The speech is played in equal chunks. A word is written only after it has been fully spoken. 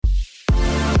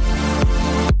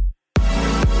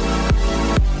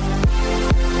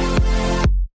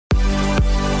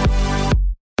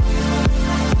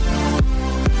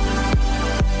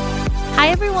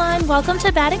welcome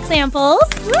to Bad Examples.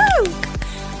 Woo!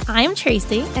 I'm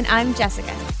Tracy. And I'm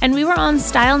Jessica. And we were on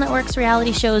Style Network's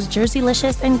reality shows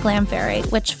Jerseylicious and Glam Fairy,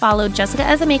 which followed Jessica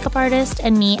as a makeup artist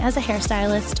and me as a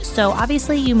hairstylist. So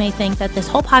obviously you may think that this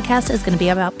whole podcast is going to be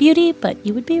about beauty, but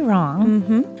you would be wrong.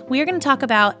 Mm-hmm. We are going to talk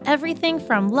about everything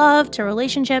from love to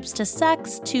relationships to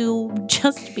sex to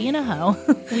just being a hoe.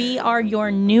 We are your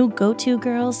new go-to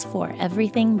girls for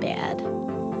everything bad.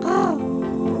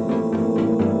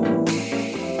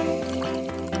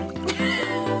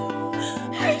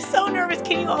 I'm so nervous.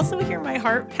 Can you also hear my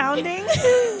heart pounding?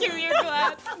 Give me your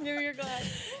glass. Give me your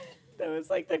glass. That was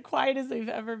like the quietest we've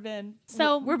ever been.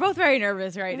 So we're both very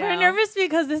nervous right now. We're nervous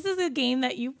because this is a game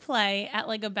that you play at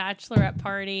like a bachelorette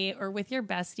party or with your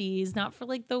besties, not for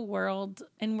like the world.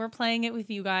 And we're playing it with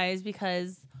you guys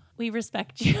because we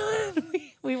respect you.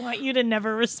 We want you to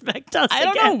never respect us I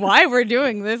don't know why we're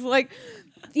doing this. Like,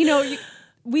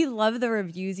 we love the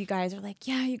reviews. You guys are like,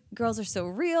 yeah, you girls are so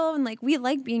real. And like, we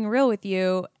like being real with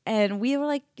you. And we were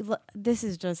like, this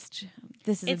is it's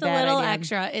a little idea.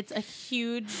 extra. It's a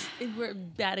huge, we're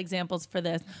bad examples for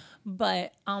this.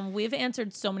 But we've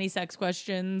answered so many sex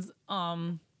questions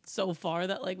so far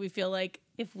that like we feel like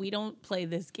if we don't play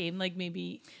this game, like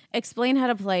maybe. Explain how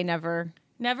to play Never.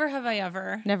 Never have I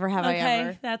ever. Never have I ever.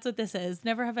 Okay, that's what this is.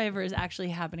 Never have I ever is actually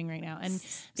happening right now. And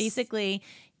basically,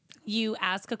 you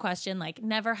ask a question like,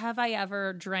 never have I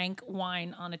ever drank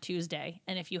wine on a Tuesday.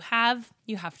 And if you have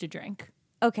to drink.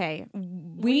 Okay.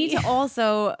 We need to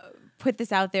also put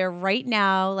this out there right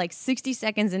now, like 60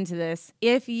 seconds into this.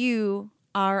 If you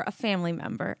are a family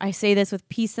member, I say this with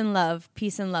peace and love,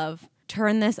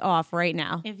 turn this off right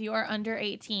now. If you are under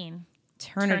 18,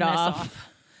 turn it off.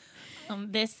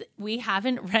 We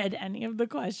haven't read any of the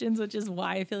questions, which is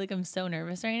why I feel like I'm so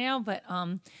nervous right now. But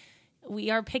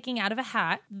we are picking out of a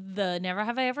hat the Never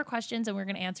Have I Ever questions, and we're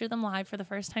going to answer them live for the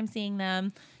first time seeing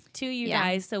them to you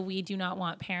guys. So we do not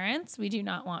want parents. We do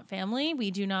not want family.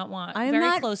 We do not want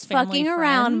very close family fucking friends.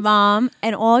 Around, Mom,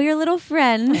 and all your little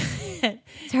friends.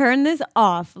 Turn this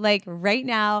off, like right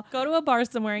now. Go to a bar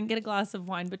somewhere and get a glass of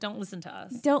wine, but don't listen to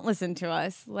us. Don't listen to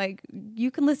us. Like, you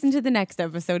can listen to the next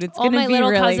episode. It's all going to be my little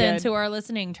really cousins good. who are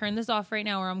listening, turn this off right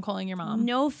now, or I'm calling your mom.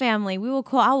 No family. I will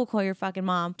call your fucking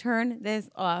mom. Turn this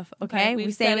off. Okay,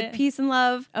 we say it with peace and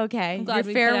love. Okay, I'm glad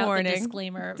we fair put out warning. the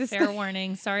disclaimer. Fair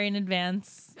warning. Sorry in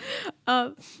advance.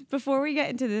 Before we get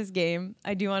into this game,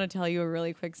 I do want to tell you a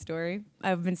really quick story.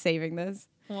 I've been saving this.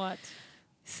 What?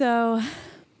 So,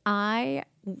 I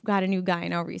got a new guy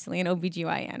now recently, an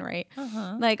OBGYN, right?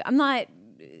 Uh-huh. Like,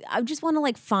 I just want to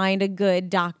like find a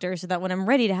good doctor so that when I'm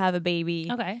ready to have a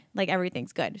baby, like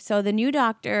everything's good. So the new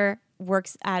doctor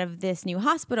works out of this new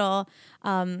hospital.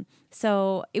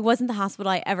 So it wasn't the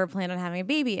hospital I ever planned on having a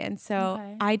baby in. So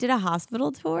I did a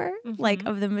hospital tour, like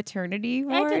of the maternity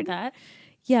ward. I did that.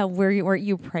 Yeah, weren't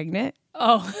you pregnant?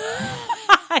 Oh,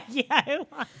 yeah, I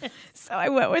was. So I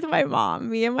went with my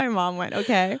mom. Me and my mom went,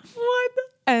 okay. What?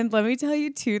 And let me tell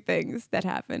you two things that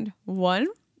happened. One,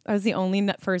 I was the only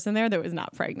person there that was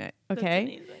not pregnant. Okay.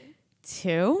 That's amazing.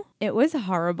 Two, it was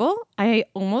horrible. I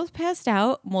almost passed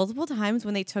out multiple times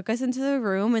when they took us into the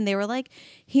room and they were like,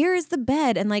 here's the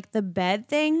bed. And like the bed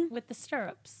thing. With the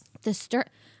stirrups.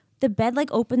 The bed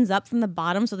like opens up from the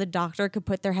bottom so the doctor could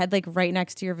put their head like right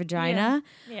next to your vagina.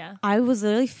 Yeah. I was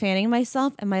literally fanning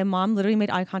myself and my mom literally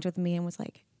made eye contact with me and was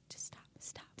like, just stop.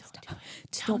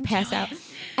 Just don't pass out.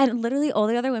 And literally all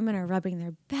the other women are rubbing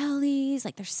their bellies,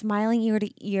 like they're smiling ear to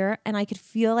ear. And I could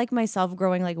feel like myself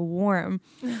growing like warm.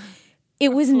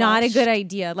 It was not a good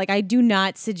idea. Like, I do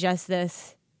not suggest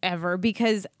this ever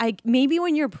because maybe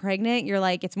when you're pregnant, you're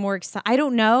like, it's more exciting. I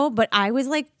don't know, but I was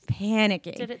like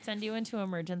panicking. Did it send you into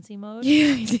emergency mode?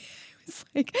 Yeah, I did. It's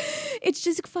like, it's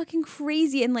just fucking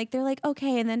crazy. And like, they're like,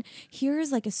 okay. And then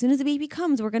here's like, as soon as the baby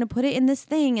comes, we're going to put it in this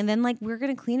thing. And then like, we're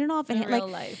going to clean it off. And real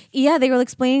life. Yeah, they were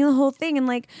explaining the whole thing. And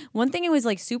like, one thing, it was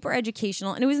like super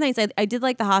educational and it was nice. I did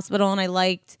like the hospital and I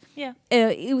liked,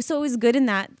 it was good in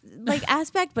that like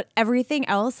aspect, but everything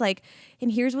else, like,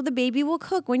 and here's what the baby will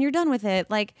cook when you're done with it.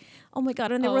 Like, oh my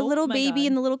God. And there were little baby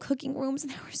in the little cooking rooms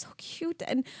and they were so cute.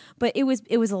 But it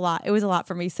was a lot. It was a lot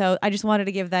for me. So I just wanted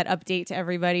to give that update to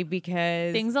everybody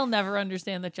because things I'll never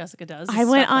understand that Jessica does. I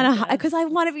went on because I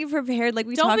want to be prepared. Like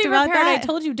we talked about that. I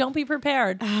told you, don't be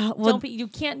prepared. You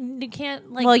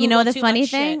can't like. Well, you know Google the funny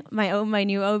thing, my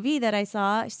new OB that I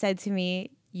saw said to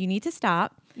me, you need to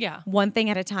stop. Yeah. One thing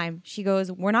at a time. She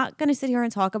goes, we're not going to sit here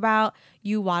and talk about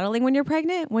you waddling when you're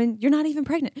pregnant, when you're not even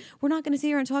pregnant. We're not going to sit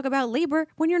here and talk about labor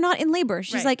when you're not in labor.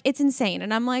 She's Right. like, it's insane.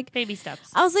 And I'm like, Baby steps.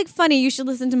 I was like, funny, you should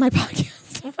listen to my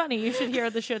podcast. Funny. You should hear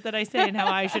the shit that I say and how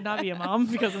I should not be a mom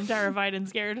because I'm terrified and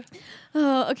scared.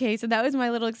 Oh, okay. So that was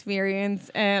my little experience.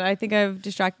 And I think I've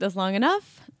distracted us long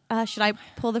enough. Should I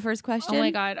pull the first question? Oh my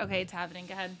God. Okay, it's happening.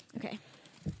 Go ahead. Okay.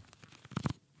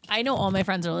 I know all my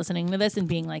friends are listening to this and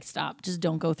being like, stop, just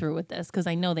don't go through with this because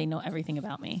I know they know everything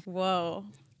about me. Whoa.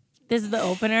 This is the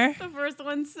opener. The first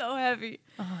one's so heavy.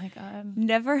 Oh my God.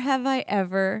 Never have I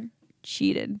ever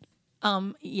cheated.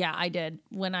 Yeah, I did.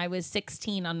 When I was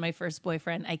 16 on my first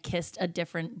boyfriend, I kissed a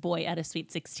different boy at a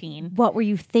sweet 16. What were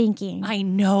you thinking? I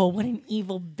know, what an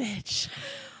evil bitch.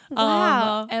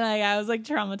 Wow. And I was like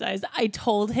traumatized. I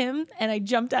told him and I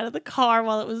jumped out of the car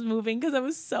while it was moving because I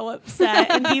was so upset.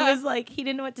 And he was like, he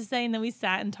didn't know what to say. And then we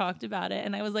sat and talked about it.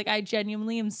 And I was like, I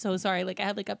genuinely am so sorry. Like I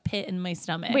had like a pit in my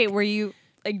stomach. Wait, were you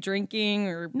like drinking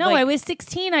or? No, like, I was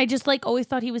 16. I just like always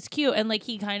thought he was cute. And like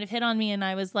he kind of hit on me and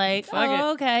I was like,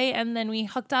 okay. And then we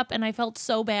hooked up and I felt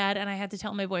so bad. And I had to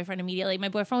tell my boyfriend immediately. My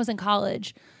boyfriend was in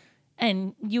college.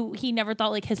 And he never thought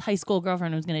like his high school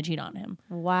girlfriend was gonna cheat on him.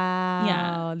 Wow.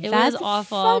 Yeah, it That's was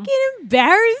awful. Fucking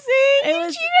embarrassing. It You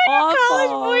was cheated on your college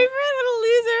awful. boyfriend. What a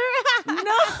loser.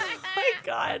 No, oh my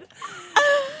God.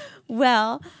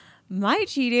 Well, my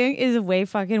cheating is way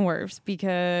fucking worse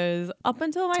because up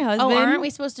until my husband. Oh, aren't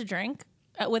we supposed to drink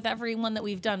with everyone that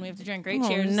we've done? We have to drink, right? Oh,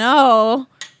 Cheers. no.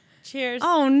 Cheers.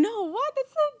 Oh no! What? That's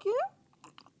so good.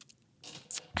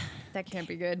 That can't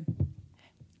be good.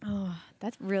 Oh,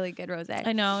 that's really good, rosé.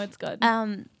 I know it's good.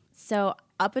 So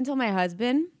up until my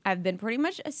husband, I've been pretty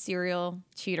much a serial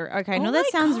cheater. Okay, I know Oh that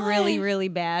my sounds God. really, really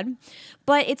bad,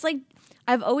 but it's like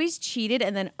I've always cheated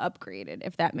and then upgraded,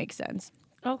 if that makes sense.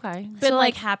 Okay, been So,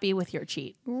 like like- happy with your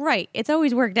cheat. Right. It's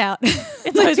always worked out.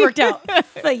 It's always worked out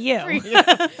for you.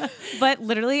 But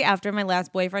literally after my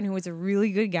last boyfriend, who was a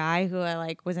really good guy, who I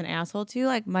like was an asshole to,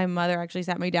 like my mother actually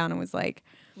sat me down and was like,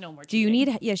 No more. do you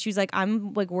cheating. need, yeah, she was like,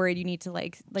 I'm like worried you need to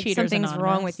like Cheaters something's wrong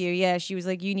Anonymous. with you. Yeah. She was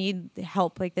like, you need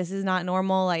help. Like this is not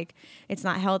normal. Like it's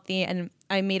not healthy. And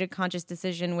I made a conscious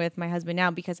decision with my husband now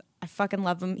because I fucking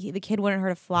love him. The kid wouldn't hurt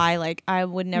a fly. Like I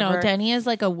would never. No, Denny is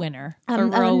like a winner. A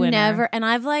I'm real winner. never. And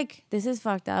I've like, this is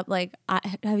fucked up. Like,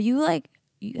 have you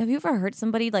ever hurt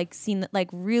somebody like seen like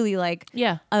really like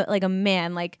Yeah. like a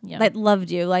man like Yeah. that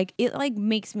loved you? Like it like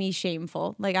makes me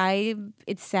shameful. Like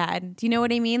it's sad. Do you know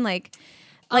what I mean? Like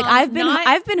I've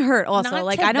been hurt also. not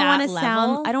Like to I don't want that to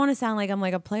level. sound like I'm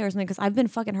like a player or something because I've been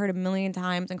fucking hurt a million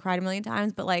times and cried a million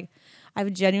times. But like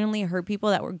I've genuinely hurt people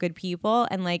that were good people,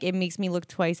 and like it makes me look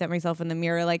twice at myself in the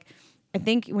mirror. Like I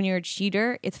think when you're a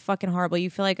cheater, it's fucking horrible. You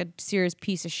feel like a serious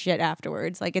piece of shit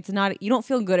afterwards. Like it's not. You don't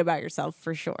feel good about yourself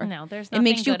for sure. No, there's It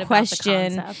makes nothing you good about the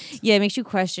question. concept. Yeah, it makes you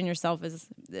question yourself as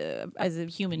a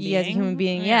Human Yeah, as a being. human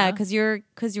being. Yeah. Yeah, because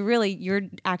you're really your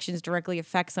actions directly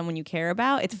affect someone you care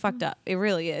about. It's fucked up. It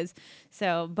really is.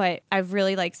 So, but I've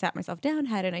really like sat myself down,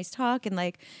 had a nice talk, and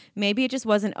like maybe it just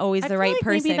wasn't always I the feel right like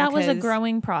person. Maybe that was a 'cause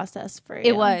growing process for you.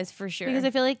 It was for sure. Because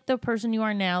I feel like the person you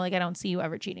are now, like I don't see you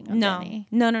ever cheating on Denny.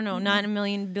 No, not in a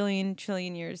million, billion,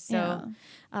 trillion years. So, Yeah.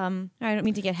 I don't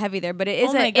mean to get heavy there, but it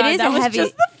is Oh my God, it is that a was heavy.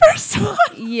 just the first one.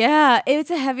 Yeah, it's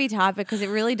a heavy topic because it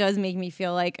really does make me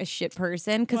feel like a shit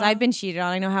person because Wow. I've been cheated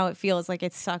on. I know how it feels. Like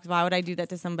it sucks. Why would I do that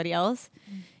to somebody else?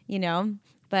 You know.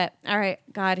 But all right,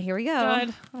 God, here we go.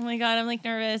 God. Oh my God, I'm like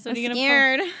nervous. What I'm are you gonna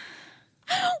scared.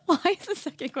 Why is the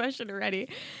second question already?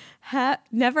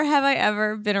 Never have I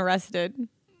ever been arrested.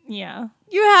 Yeah.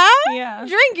 You have? Yeah.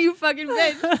 Drink, you fucking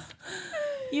bitch.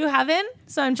 You haven't?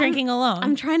 So I'm drinking alone.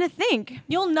 I'm trying to think.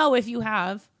 You'll know if you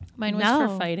have. Mine was No.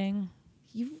 for fighting.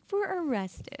 You were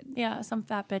arrested. Yeah, some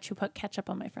fat bitch who put ketchup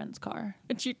on my friend's car.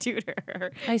 Did you tutor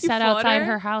her? I sat outside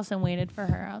her house and waited for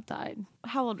her outside.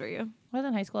 How old were you? I was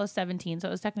in high school. I was 17, so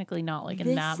I was technically not like in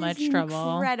This that is much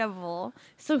trouble. Incredible.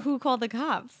 So who called the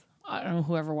cops? I don't know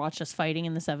whoever watched us fighting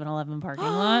in the 7-Eleven parking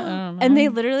lot. I don't know. And they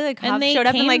literally like And cops they showed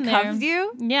up and came like there. cuffed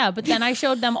you? Yeah, but then I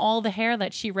showed them all the hair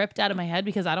that she ripped out of my head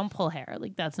because I don't pull hair.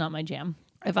 Like that's not my jam.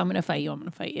 If I'm gonna fight you, I'm gonna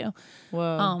fight you.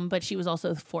 Whoa. But she was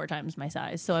also 4 times my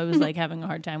size, so I was like having a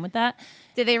hard time with that.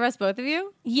 Did they arrest both of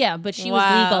you? Yeah, but she was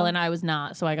Wow. legal and I was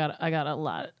not, so I got a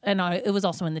lot. And it was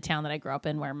also in the town that I grew up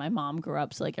in, where my mom grew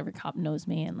up, so like every cop knows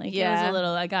me, and like it was Yeah. a little.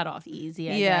 I got off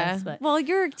easy, I guess. But well,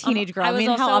 you're a teenage girl. I mean,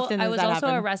 also, how often does I was that also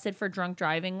happen? arrested for drunk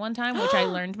driving one time, which I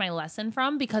learned my lesson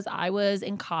from because I was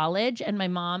in college and my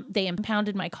mom, they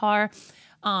impounded my car.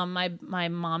 My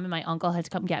mom and my uncle had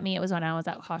to come get me. It was when I was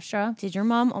at Hofstra. Did your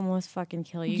mom almost fucking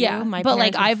kill you? Yeah, My but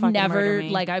like parents would fucking murder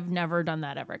me. I've never done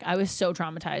that ever. I was so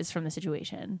traumatized from the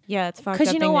situation. Yeah, it's fucked up.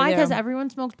 Because you know thing to why? do. Because everyone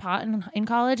smoked pot in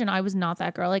college, and I was not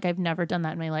that girl. Like I've never done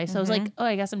that in my life. So I was like, oh,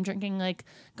 I guess I'm drinking, like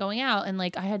going out, and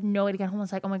like I had no way to get home. I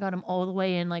was like, oh my god, I'm all the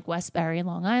way in like Westbury and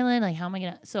Long Island. Like how am I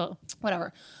gonna? So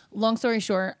whatever. Long story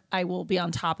short, I will be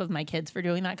on top of my kids for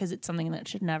doing that because it's something that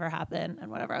should never happen and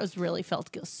whatever. I was really felt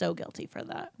so guilty for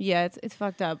that. Yeah, it's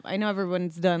fucked up. I know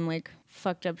everyone's done like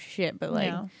fucked up shit, but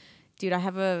like, dude, I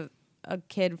have a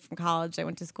kid from college I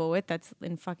went to school with that's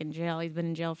in fucking jail. He's been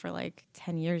in jail for like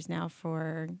 10 years now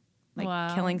for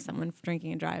like killing someone for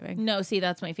drinking and driving. No, see,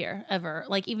 that's my fear ever.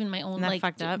 Like even my own, like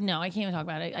fucked up. No, I can't even talk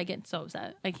about it. I get so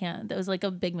upset. I can't. That was like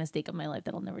a big mistake of my life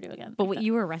that I'll never do again. But what,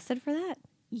 you were arrested for that?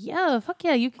 Yeah, fuck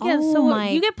yeah. You can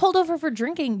get you get pulled over for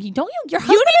drinking. Your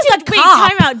husband is a cop.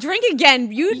 Wait, time out. Drink again.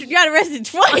 You got arrested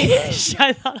twice.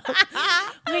 Shut up.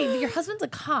 Wait, your husband's a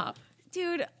cop.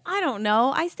 Dude, I don't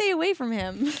know. I stay away from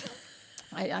him.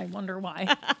 I wonder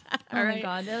why. Oh my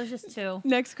god, that was just two.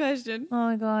 Next question. Oh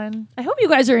my god. I hope you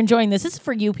guys are enjoying this. This is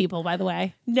for you people, by the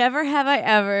way. Never have I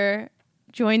ever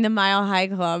joined the Mile High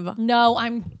Club. No,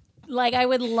 I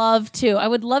would love to. I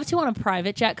would love to on a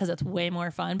private jet because it's way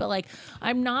more fun. But like,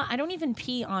 I don't even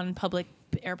pee on public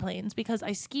airplanes because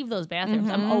I skeeve those bathrooms.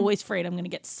 I'm always afraid I'm going to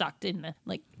get sucked in,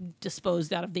 like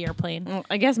disposed out of the airplane. Well,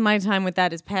 I guess my time with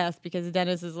that is past because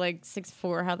Dennis is like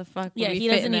 6'4". How the fuck? Yeah, he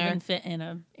doesn't even fit in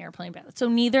an airplane bathroom. So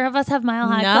neither of us have Mile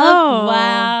High no. Club.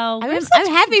 Wow. I'm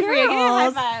happy for you.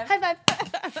 High five. High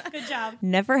five. Good job.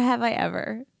 Never have I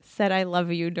ever said I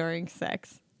love you during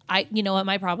sex. You know what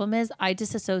my problem is? I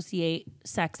disassociate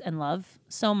sex and love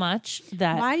so much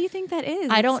that. Why do you think that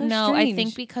is? I don't so know. strange. I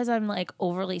think because I'm like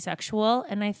overly sexual,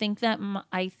 and I think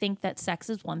that sex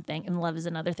is one thing and love is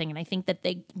another thing, and I think that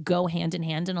they go hand in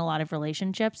hand in a lot of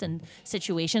relationships and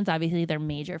situations. Obviously, they're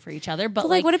major for each other, but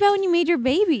like, what about when you made your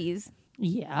babies?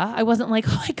 Yeah, I wasn't like,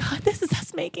 oh my god, this is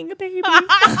us making a baby. Like,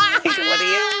 what do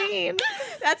you mean?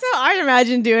 That's how I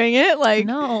imagine doing it. Like,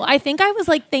 no, I think I was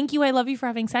like, thank you, I love you for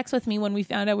having sex with me when we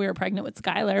found out we were pregnant with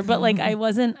Skylar. But like, I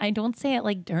don't say it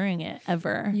like during it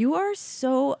ever. You are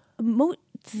so.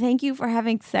 Thank you for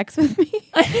having sex with me.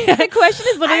 The question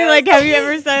is literally like, have you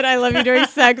ever said I love you during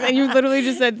sex? And you literally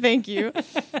just said thank you.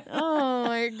 Oh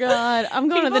my god, I'm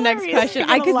going to the next question.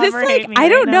 Because this like I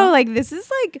don't know. Like this is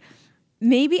like.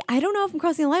 Maybe, I don't know if I'm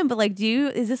crossing the line, but like,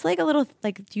 is this like a little,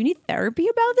 like, do you need therapy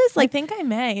about this? Like, I think I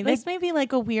may. This may be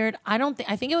like a weird, I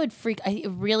think it would it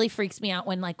really freaks me out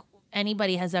when like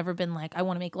anybody has ever been like, I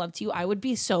want to make love to you. I would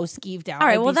be so skeeved out. All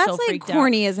right, well, that's like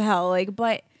corny as hell. Like,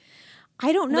 but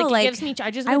I don't know. Like, it gives me,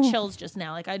 I just got chills just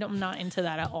now. Like, I'm not into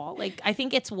that at all. Like, I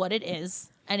think it's what it is.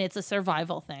 And it's a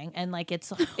survival thing, and like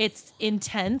it's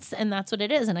intense, and that's what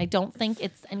it is. And I don't think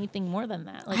it's anything more than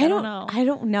that. Like I don't know. I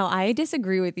don't know. I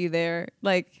disagree with you there.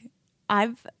 Like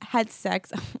I've had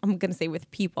sex. I'm gonna say with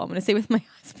people. I'm gonna say with my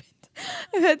husband.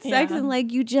 I've had sex, and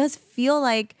like you just feel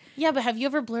like But have you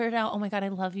ever blurted out, "Oh my god, I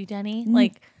love you, Denny"?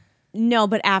 Like no,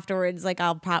 but afterwards, like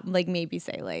I'll probably like maybe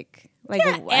say like.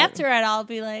 After it, I'll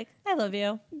be like, I love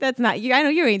you. That's not you. I know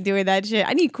you ain't doing that shit.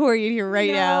 I need Corey in here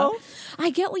right now.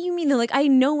 I get what you mean though. Like I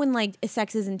know when like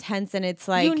sex is intense and it's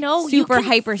like super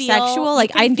hypersexual.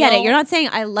 Like I get it. You're not saying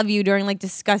I love you during like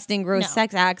disgusting, gross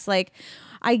sex acts. Like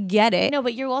I get it. No,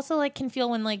 but you also like can feel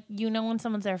when like when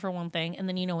someone's there for one thing, and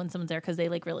then when someone's there because they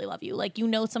like really love you. Like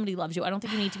somebody loves you. I don't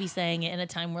think you need to be saying it in a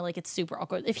time where like it's super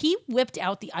awkward. If he whipped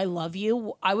out the "I love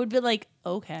you," I would be like,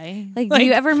 okay. Like do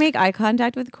you ever make eye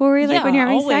contact with Corey? Like when you're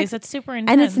having always. sex? It's super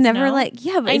intense. And it's never like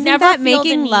but I isn't never that feel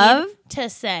making the need love to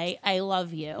say I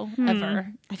love you ever.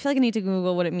 I feel like I need to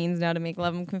Google what it means now to make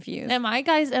love. I'm confused. Am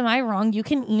I wrong? You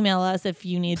can email us if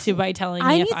you need to by telling me.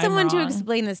 I need someone to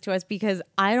explain this to us because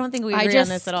I don't think we agree on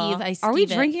this at all. Are we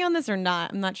drinking on this or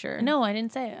not? I'm not sure. No, I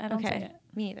didn't say it. I don't say it.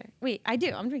 Me either. Wait, I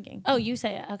do. I'm drinking. Oh, you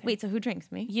say it. Okay. Wait, so who drinks?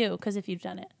 Me? You, because if you've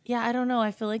done it. Yeah, I don't know.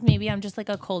 I feel like maybe I'm just like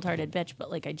a cold-hearted bitch, but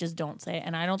like I just don't say it,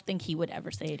 and I don't think he would ever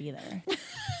say it either.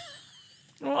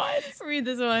 What? Read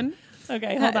this one.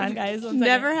 Okay, hold on, guys.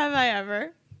 Never have I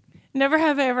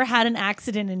ever had an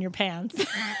accident in your pants.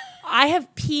 I have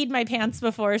peed my pants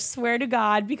before, swear to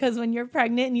God, because when you're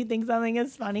pregnant and you think something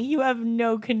is funny, you have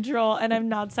no control, and I'm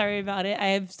not sorry about it. I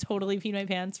have totally peed my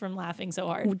pants from laughing so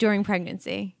hard. During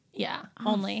pregnancy? Yeah,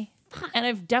 only. And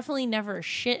I've definitely never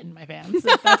shit in my pants,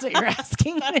 if that's what you're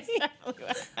asking me.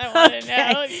 I want to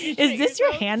know. Is this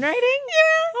your handwriting?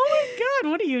 Yeah. Oh my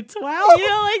God, what are you, 12? You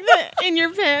don't like that in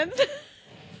your pants?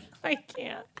 I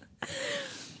can't.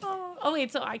 Oh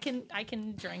wait, so I can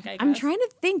drink, I guess. I'm trying to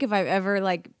think if I've ever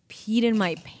like peed in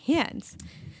my pants.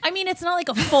 I mean, it's not like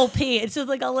a full pee. It's just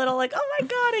like a little like, oh my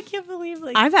God, I can't believe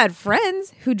like. I've had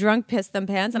friends who drunk pissed them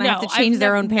pants and I have to change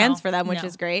their own pants for them, which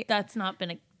is great. That's not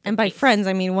been a And by friends,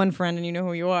 I mean one friend and you know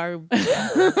who you are.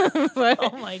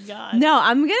 Oh my God. No,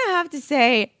 I'm going to have to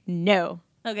say no.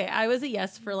 Okay, I was a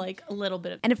yes for like a little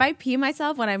bit of. And if I pee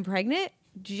myself when I'm pregnant,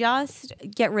 just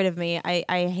get rid of me.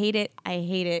 I hate it. I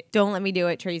hate it. Don't let me do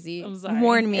it, Tracy. I'm sorry.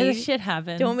 Warn me. This shit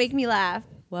happens. Don't make me laugh.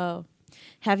 Whoa.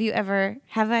 Never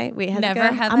have I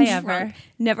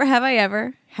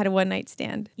ever had a one night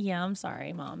stand. Yeah, I'm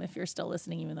sorry, Mom, if you're still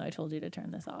listening, even though I told you to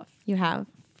turn this off. You have.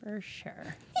 For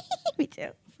sure. Me too.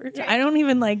 For sure. I don't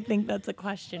even like think that's a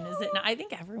question, is it? No, I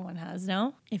think everyone has,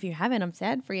 no? If you haven't, I'm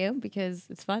sad for you because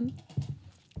it's fun.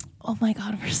 Oh my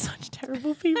God, we're such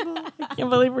terrible people. I can't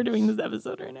believe we're doing this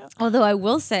episode right now. Although I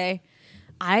will say,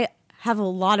 I have a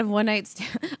lot of one night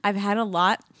stands. I've had a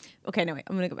lot. Okay, no, wait.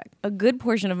 I'm going to go back. A good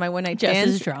portion of my one night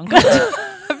stands Jess is drunk.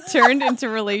 have turned into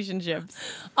relationships.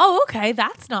 Oh, okay.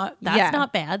 That's not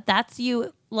bad. That's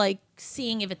you like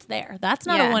seeing if it's there. That's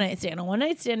not a one night stand. A one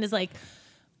night stand is like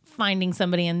finding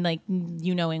somebody and like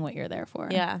you knowing what you're there for.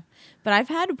 Yeah. But I've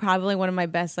had probably one of my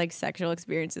best like sexual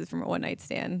experiences from a one night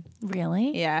stand.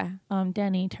 Really? Yeah.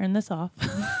 Denny, turn this off.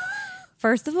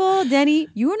 First of all, Denny,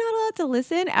 you are not allowed to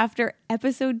listen after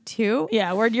episode 2.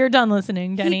 Yeah, you're done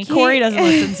listening, Denny. Corey doesn't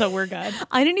listen, so we're good.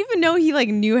 I didn't even know he like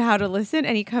knew how to listen,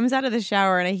 and he comes out of the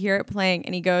shower and I hear it playing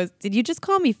and he goes, "Did you just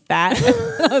call me fat?"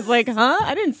 I was like, "Huh?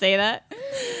 I didn't say that."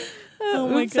 Oh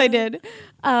my Oops, God. I did.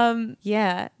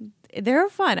 Yeah. They're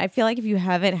fun. I feel like if you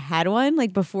haven't had one,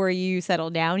 like before you settle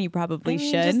down, you probably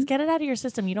should. Just get it out of your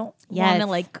system. You don't want to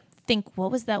like think, what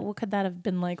was that? What could that have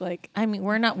been like? Like, I mean,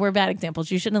 we're bad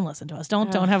examples. You shouldn't listen to us.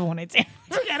 Don't have a one night stand.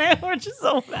 Forget it. We're just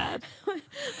so bad.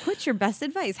 What's your best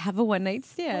advice? Have a one night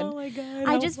stand. Oh my God.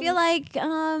 I just feel like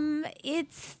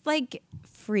it's like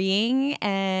freeing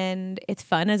and it's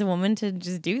fun as a woman to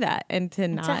just do that and to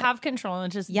not have control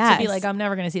and just to be like, I'm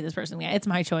never going to see this person again. It's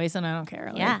my choice and I don't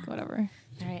care. Like, whatever.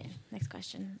 All right, next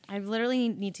question. I literally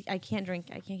need to. I can't drink.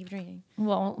 I can't keep drinking.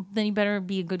 Well, then you better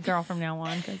be a good girl from now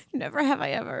on. Cause never have I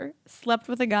ever slept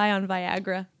with a guy on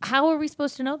Viagra. How are we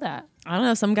supposed to know that? I don't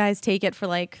know. Some guys take it for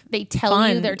like they tell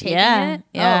fun. You they're taking it.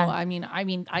 Yeah. Oh, I mean,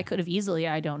 I could have easily.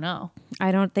 I don't know.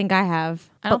 I don't think I have.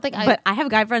 But I have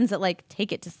guy friends that like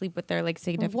take it to sleep with their like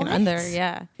significant other.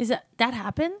 Yeah. Is that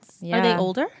happens? Yeah. Are they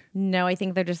older? No, I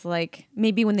think they're just like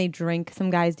maybe when they drink. Some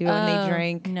guys do it when they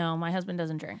drink. No, my husband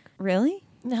doesn't drink. Really?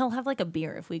 He'll have like a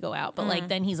beer if we go out, but like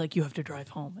then he's like, you have to drive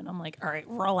home, and I'm like, all right,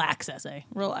 relax, essay,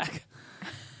 relax.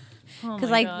 Because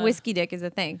like whiskey dick is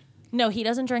a thing. No, he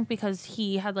doesn't drink because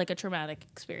he had like a traumatic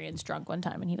experience drunk one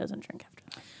time, and he doesn't drink after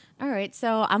that. All right,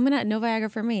 so I'm gonna no Viagra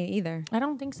for me either. I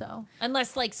don't think so,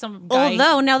 unless like some guy.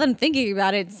 Although now that I'm thinking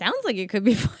about it, it sounds like it could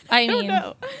be fun. I mean,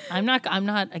 I'm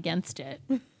not against it.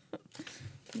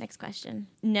 Next question.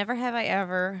 Never have I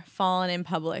ever fallen in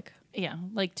public. Yeah,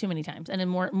 like too many times. And in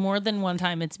more than one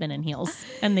time it's been in heels.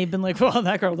 And they've been like, well,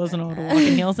 that girl doesn't know how to walk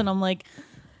in heels. And I'm like,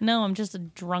 no, I'm just a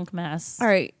drunk mess. All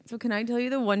right. So can I tell you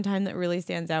the one time that really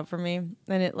stands out for me?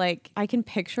 And it like, I can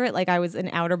picture it like I was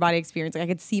an outer body experience. Like I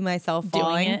could see myself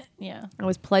falling. Doing it. Yeah. I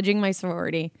was pledging my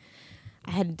sorority.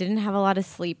 Didn't have a lot of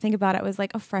sleep. Think about it. I was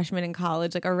like a freshman in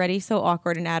college, like already so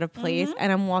awkward and out of place. Mm-hmm.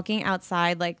 And I'm walking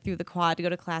outside like through the quad to go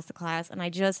to class. And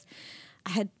I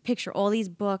had picture all these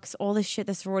books, all the shit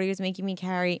the sorority was making me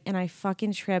carry, and I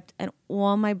fucking tripped, and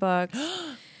all my books.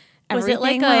 Was it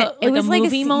like a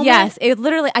movie moment? Yes, it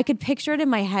literally. I could picture it in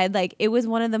my head. Like it was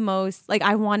one of the most. Like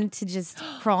I wanted to just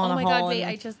crawl in a hole. Oh my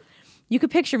God! Wait, you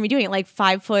could picture me doing it, like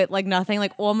 5 foot, like nothing,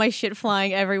 like all my shit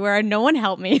flying everywhere, and no one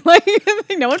helped me. Like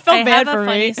no one felt bad for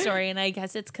me. I have a funny story, and I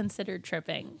guess it's considered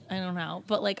tripping. I don't know,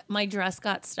 but like my dress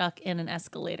got stuck in an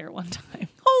escalator one time.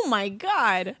 Oh my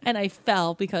God! And I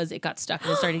fell because it got stuck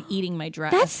and it started eating my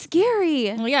dress. That's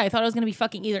scary. Well, yeah, I thought I was gonna be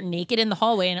fucking either naked in the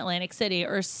hallway in Atlantic City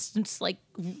or like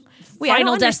Final I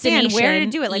don't understand Destination. Where to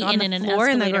do it? Like on the floor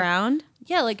in the ground.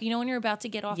 Yeah, like, you know, when you're about to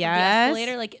get off of the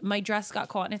escalator, like my dress got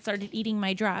caught and it started eating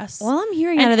my dress. All I'm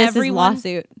hearing out of this is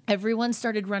lawsuit. Everyone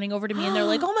started running over to me and they're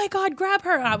like, oh my God, grab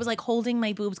her. And I was like holding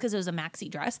my boobs because it was a maxi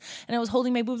dress. And I was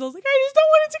holding my boobs. I was like, I just don't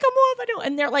want it to come off.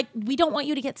 And they're like, we don't want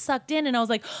you to get sucked in. And I was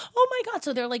like, oh my God.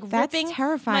 So they're like ripping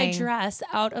my dress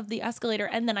out of the escalator.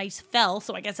 And then I fell.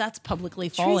 So I guess that's publicly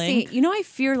falling. Tracy, you know, I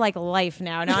fear like life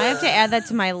now. Now I have to add that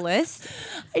to my list.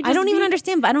 I don't even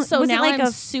understand, but I don't. So now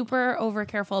I'm super over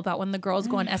careful about when the girls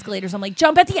go on escalators. I'm like,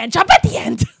 jump at the end, jump at the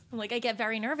end. I'm like, I get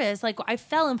very nervous. Like I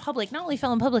fell in public. Not only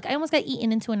fell in public, I almost got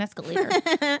eaten into an escalator.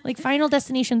 Like Final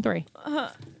Destination 3.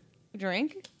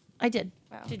 Drink? I did.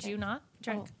 Wow, did you not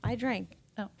drink? Oh, I drank.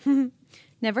 Oh.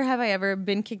 Never have I ever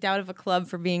been kicked out of a club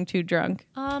for being too drunk.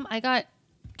 I got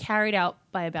carried out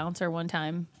by a bouncer one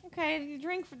time. Okay, you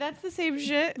drink. That's the same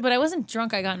shit. But I wasn't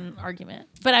drunk. I got in an argument.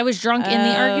 But I was drunk in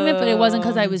the argument, but it wasn't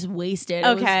because I was wasted.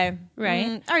 Okay.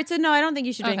 Right? All right, so no, I don't think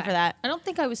you should drink for that. I don't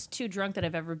think I was too drunk that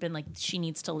I've ever been like, she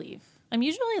needs to leave. I'm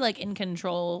usually like in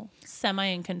control, semi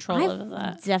in control of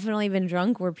that. Definitely been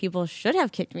drunk where people should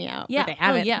have kicked me out. Yeah. But they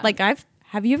haven't. Yeah. Like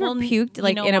have you ever puked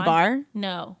like in a bar?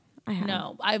 No. I have.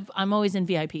 No. I'm always in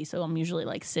VIP, so I'm usually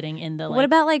like sitting in the like. What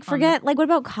about like what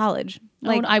about college?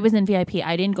 Like I was in VIP.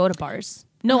 I didn't go to bars.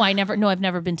 No, I've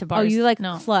never been to bars. Oh, you like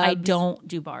clubs? I don't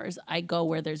do bars. I go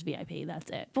where there's VIP. That's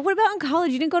it. But what about in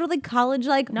college? You didn't go to like college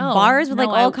bars with like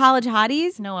all college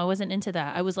hotties? No, I wasn't into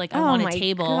that. I was like, I want a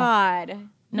table. Oh my God.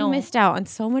 No. You missed out on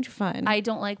so much fun. I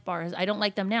don't like bars. I don't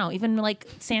like them now. Even like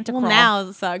Santa Crawl. Well, now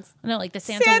it sucks. No, like the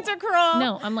Santa Crawl.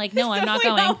 No, I'm like, no, I'm not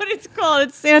going. Not what it's called.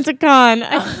 It's Santa Con.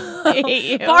 I hate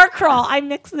you. Bar crawl. I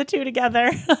mix the two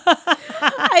together.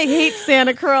 I hate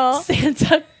Santa Crawl.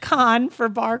 Santa Con for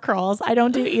bar crawls. I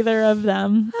don't do either of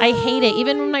them. I hate it.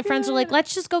 Even when my friends are like,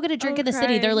 let's just go get a drink in the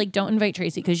city. They're like, don't invite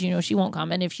Tracy because you know she won't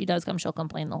come. And if she does come, she'll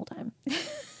complain the whole time.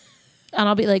 And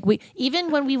I'll be like,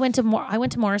 even when we went to I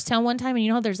went to Morristown one time, and you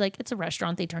know how there's like, it's a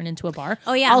restaurant, they turn into a bar.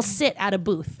 Oh yeah. I'll sit at a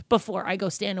booth before I go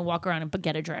stand and walk around and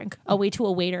get a drink. I'll wait till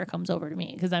a waiter comes over to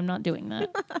me because I'm not doing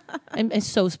that. I'm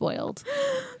so spoiled.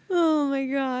 Oh my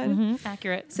God. Mm-hmm.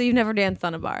 Accurate. So you've never danced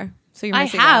on a bar? So you're I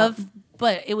missing have, out.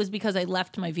 but it was because I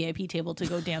left my VIP table to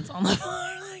go dance on the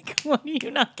bar. Like, what are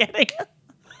you not getting?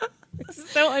 I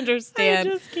just don't understand.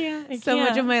 I just can't. So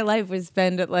much of my life was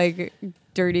spent at like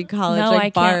dirty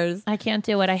college bars. I can't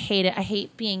do it. I hate it. I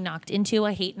hate being knocked into.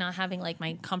 I hate not having like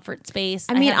my comfort space.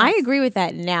 I mean, I agree with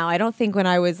that now. I don't think when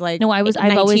I was like I've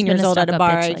 19 always years been old at a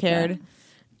bar I like cared.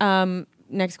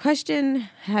 Next question.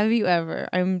 Have you ever,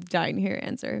 I'm dying to hear your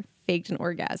answer, faked an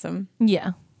orgasm?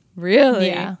 Yeah. Really?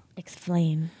 Yeah.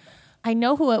 Explain. I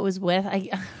know who it was with. I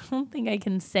don't think I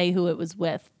can say who it was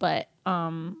with, but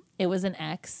it was an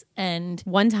ex. And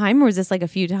one time, or was this like a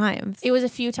few times? It was a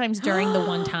few times during the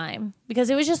one time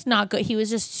because it was just not good. He was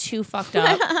just too fucked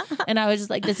up. And I was just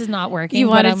like, this is not working. You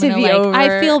want it to be over.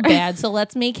 I feel bad. So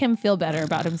let's make him feel better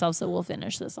about himself. So we'll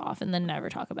finish this off and then never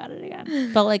talk about it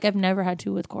again. But like, I've never had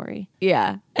to with Corey.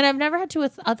 Yeah. And I've never had to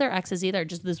with other exes either.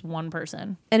 Just this one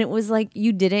person. And it was like,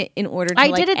 you did it in order to I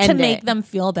did it to make them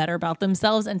feel better about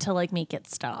themselves and to like make it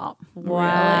stop.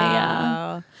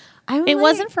 Wow. Really, yeah. It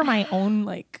wasn't for my own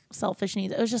like selfish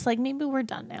needs. It was just like, maybe we're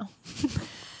done now.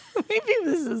 Maybe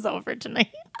this is over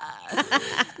tonight.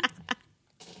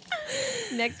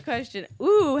 Next question.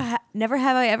 Ooh, never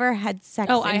have I ever had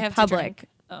sex in public.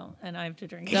 Oh, and I have to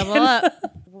drink. Double up.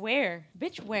 Where?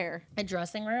 Bitch, where? A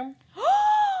dressing room.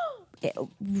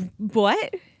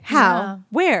 What? How? Yeah.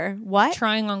 Where? What?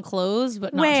 Trying on clothes,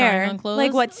 but not Where? trying on clothes.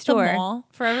 Like what store? The mall.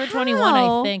 Forever 21,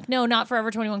 I think. No, not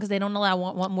Forever 21 because they don't allow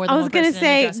more than one person in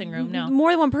the dressing room. No. More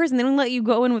than one person. They don't let you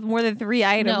go in with more than 3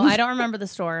 items. No, I don't remember the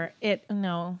store.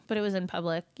 But it was in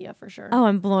public. Yeah, for sure. Oh,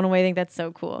 I'm blown away. I think that's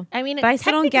so cool. I mean, but I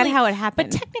still don't get how it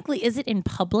happened. But technically, is it in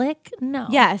public? No.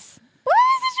 Yes. What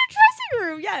is it? Your dressing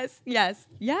room?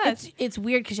 Yes. It's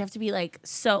weird because you have to be like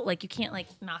so like you can't like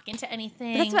knock into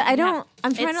anything. That's what I don't.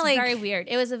 I'm trying to like. It's very weird.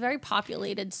 It was a very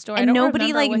populated store, and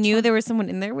nobody like knew there was someone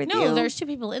in there with you. No, there's 2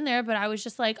 people in there, but I was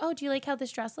just like, oh, do you like how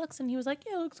this dress looks? And he was like,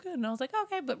 yeah, it looks good. And I was like,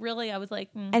 okay, but really, I was like,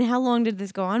 And how long did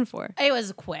this go on for? It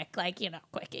was quick, like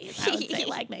quickies. I would say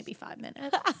like maybe 5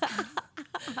 minutes.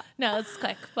 No, it's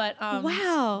quick, but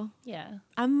wow, yeah,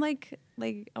 I'm like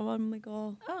I'm like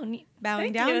all bowing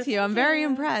Thank down you. to you. I'm very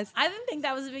impressed. I didn't think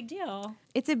that was a big deal.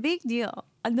 It's a big deal.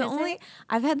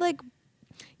 I've had like,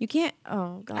 you can't.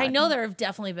 Oh God, I know there have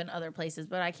definitely been other places,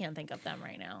 but I can't think of them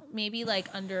right now. Maybe like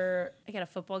I got a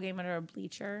football game under a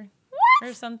bleacher.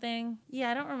 Or something.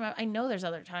 Yeah, I don't remember. I know there's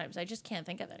other times. I just can't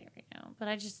think of any right now.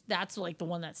 But that's like the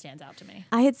one that stands out to me.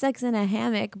 I had sex in a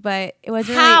hammock, but it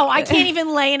wasn't How? I can't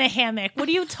even lay in a hammock. What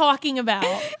are you talking about?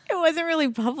 It wasn't really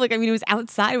public. I mean, it was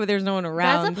outside where there's no one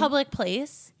around. That's a public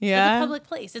place. Yeah. It's a public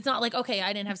place. It's not like, okay,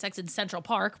 I didn't have sex in Central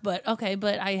Park, but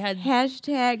I had...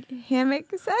 #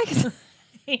 hammock sex.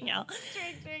 You know,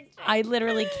 I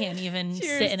literally can't even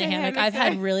sit in a hammock. I've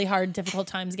had really difficult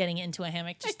times getting into a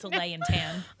hammock just to lay and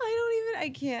tan. I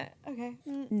can't. Okay.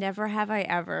 Never have I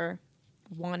ever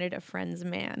wanted a friend's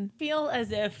man. Feel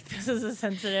as if this is a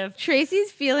sensitive.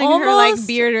 Tracy's feeling her like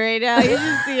beard right now. You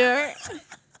should see her.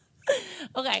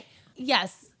 Okay.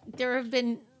 Yes, there have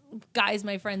been guys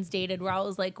my friends dated where I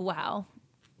was like, wow,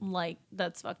 like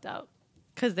that's fucked up.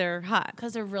 Because they're hot.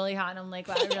 Because they're really hot. And I'm like,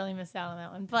 wow, I really missed out on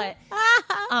that one. But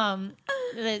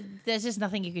there's just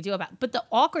nothing you could do about it. But the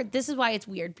awkward, this is why it's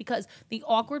weird. Because the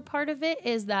awkward part of it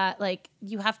is that, like,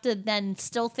 you have to then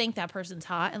still think that person's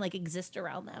hot and, like, exist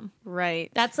around them. Right.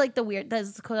 That's, like, the weird.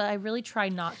 That's because I really try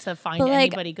not to find But,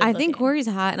 like, anybody good I looking. think Corey's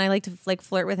hot, and I like to, like,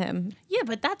 flirt with him. Yeah,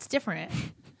 but that's different.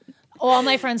 All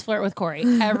my friends flirt with Corey.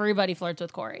 Everybody flirts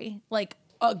with Corey. Like,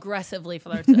 aggressively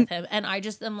flirts with him. And I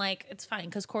just am like, it's fine.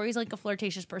 Because Corey's like a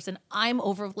flirtatious person. I'm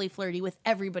overly flirty with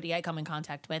everybody I come in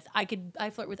contact with. I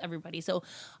flirt with everybody. So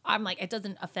I'm like, it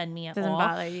doesn't offend me at all. Doesn't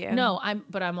bother you. No,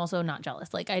 but I'm also not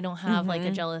jealous. Like, I don't have like I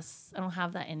don't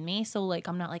have that in me. So like,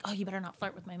 I'm not like, oh, you better not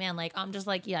flirt with my man. Like, I'm just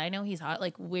like, yeah, I know he's hot.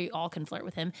 Like, we all can flirt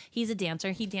with him. He's a dancer.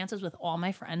 He dances with all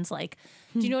my friends. Like,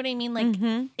 do you know what I mean?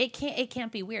 Like, it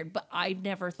can't be weird. But I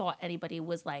never thought anybody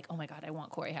was like, oh my God, I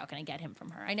want Corey. How can I get him from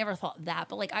her? I never thought that.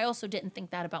 But like, I also didn't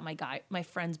think that about my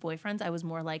friends' boyfriends. I was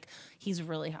more like, he's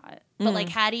really hot. But like,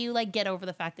 how do you like get over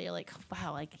the fact that you're like,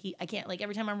 wow, like I can't, like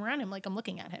every time I'm around him, like I'm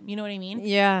looking at him. You know what I mean?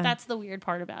 Yeah. That's the weird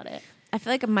part about it. I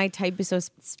feel like my type is so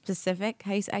specific.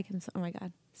 Oh my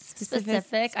God.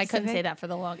 Specific. I couldn't say that for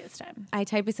the longest time. I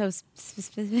type is so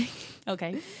specific.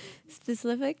 Okay.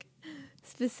 Specific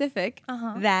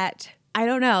that I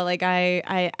don't know. Like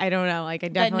I don't know. Like I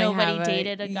definitely that nobody have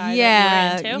dated a guy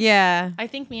that you were into. Yeah. I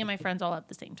think me and my friends all have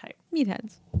the same type.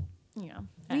 Meatheads. Yeah.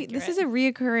 This is a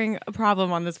reoccurring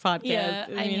problem on this podcast. Yeah,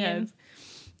 I mean,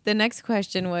 the next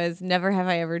question was, never have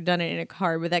I ever done it in a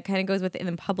car, but that kind of goes with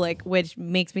in public, which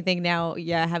makes me think now,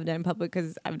 yeah, I have done it in public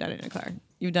because I've done it in a car.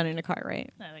 You've done it in a car,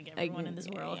 right? I think everyone in this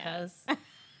world has.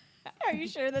 Are you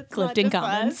sure that's Clifton not just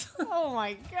Commons? us? Oh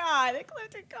my God,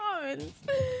 Clifton Commons.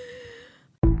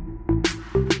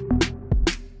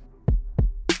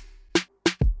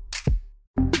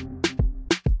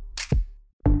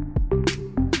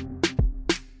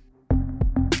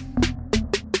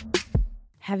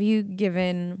 Have you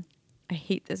given, I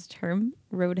hate this term,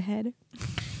 roadhead?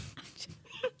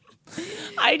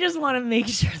 I just want to make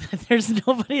sure that there's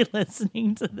nobody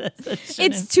listening to this.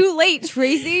 It's too late,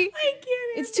 Tracy. I can't.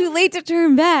 It's too late to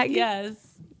turn back. Yes.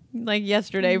 Like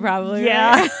yesterday, probably.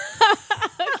 Yeah. Right?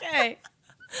 Okay.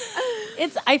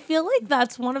 I feel like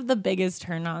that's one of the biggest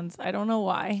turn-ons. I don't know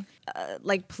why.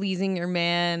 Like pleasing your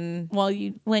man.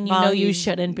 When you know you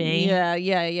shouldn't be.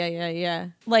 Yeah.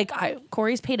 Like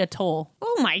Corey's paid a toll.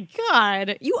 Oh my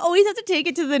God. You always have to take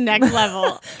it to the next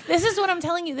level. This is what I'm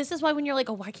telling you. This is why when you're like,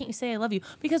 oh, why can't you say I love you?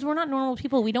 Because we're not normal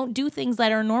people. We don't do things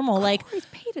that are normal. Like Corey's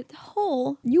paid a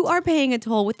toll. You are paying a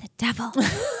toll with the devil.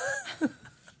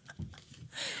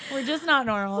 We're just not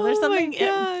normal. There's something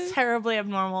terribly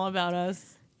abnormal about us.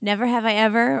 Never have I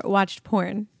ever watched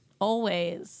porn.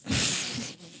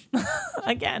 Always.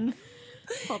 Again.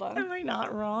 Hold on. Am I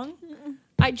not wrong?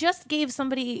 I just gave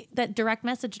somebody that direct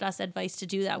messaged us advice to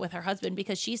do that with her husband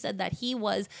because she said that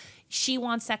she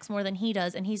wants sex more than he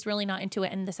does and he's really not into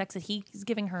it and the sex that he's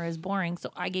giving her is boring.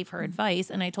 So I gave her advice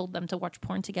and I told them to watch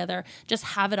porn together. Just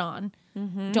have it on.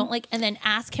 Mm-hmm. Don't and then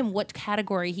ask him what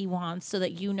category he wants so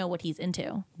that you know what he's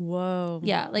into. Whoa.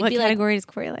 Yeah. Like what category does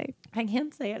Corey like? I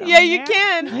can't say it. Yeah, you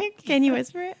can. Can you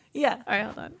whisper it? Yeah. All right,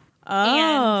 hold on.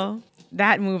 Oh,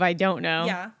 that move I don't know.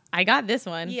 Yeah. I got this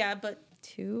one. Yeah, but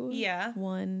 2. Yeah.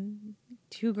 1.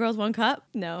 2 girls, 1 cup?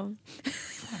 No.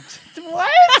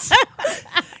 What?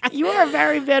 You are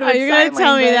very bad with you're going to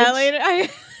tell me that later?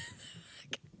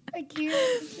 I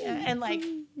can't. Yeah. And like,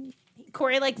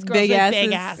 Corey likes girls big with asses,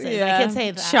 big asses. yeah. I can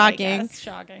say that. Shocking.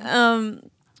 Shocking.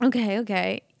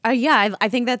 Okay. Yeah, I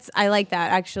think I like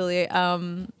that actually.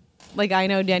 Like I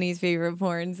know Denny's favorite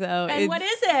porn, so. And what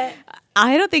is it?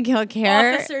 I don't think he'll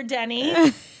care. Officer Denny.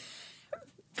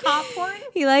 Cop porn?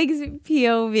 He likes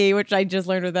POV, which I just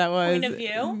learned what that was. Point of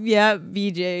view? Yeah,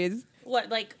 BJ's. What,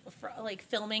 like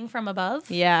filming from above?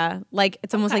 Yeah, like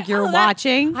it's almost like you're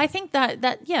watching. I think that's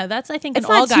I think it's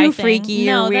an all not guy too thing.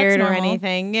 freaky or weird or normal.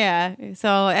 anything. Yeah, so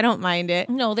I don't mind it.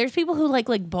 No, there's people who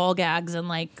like ball gags and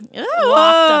like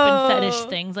locked up and fetish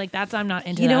things. Like I'm not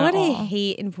into. You know that what at I all.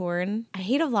 hate in porn? I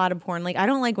hate a lot of porn. Like I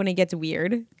don't like when it gets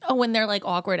weird. Oh, when they're like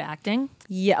awkward acting.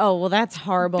 Yeah. Oh well, that's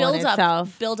horrible in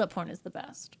itself. Build up porn is the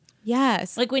best.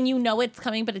 Yes. Like when you know it's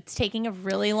coming, but it's taking a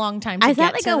really long time to Is get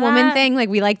that like to a woman thing? Like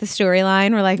we like the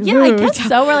storyline. We're like, yeah, I guess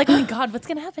so. We're like, oh my God, what's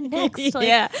gonna happen next? Like,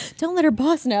 yeah. Don't let her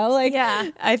boss know. Like, yeah.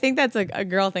 I think that's a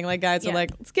girl thing. Like guys are like,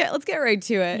 let's get right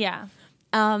to it. Yeah.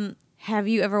 Have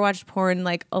you ever watched porn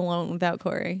like alone without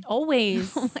Corey?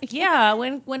 Always. Oh yeah.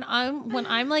 When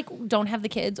I'm like don't have the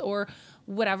kids or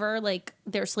whatever, like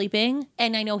they're sleeping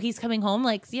and I know he's coming home,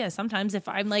 like, yeah, sometimes if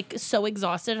I'm like so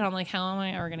exhausted and I'm like, how am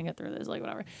I ever gonna get through this? Like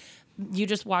whatever. you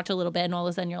just watch a little bit and all of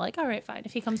a sudden you're like, all right, fine.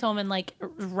 If he comes home and like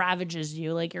ravages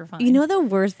you, like you're fine. You know the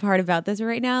worst part about this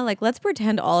right now? Like, let's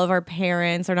pretend all of our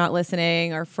parents are not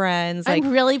listening, our friends. Like,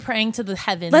 I'm really praying to the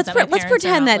heavens. let's that my let's parents are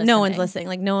pretend not that no one's listening. listening.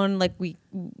 Like, no one, like we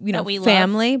we love.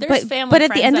 family. There's But family but at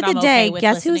the friends end of that the I'm day, okay with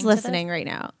guess who's listening to listening right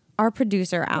now? Our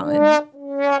producer, Alan.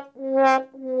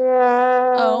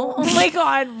 Oh my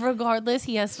God. Regardless,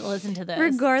 he has to listen to this.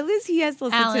 Regardless, he has to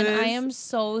listen Alan, to this. I am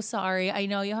so sorry. I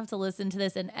know you have to listen to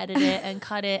this and edit it and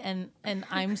cut it, and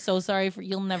I'm so sorry for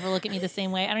you'll never look at me the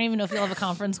same way. I don't even know if you'll have a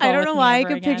conference call. I don't with know me why I ever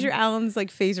could again. picture Alan's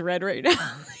like face red right now.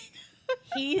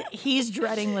 He's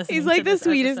dreading listening. He's like to the this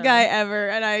sweetest episode. guy ever,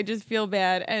 and I just feel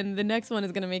bad. And the next one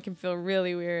is gonna make him feel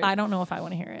really weird. I don't know if I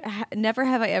want to hear it. Never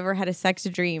have I ever had a sex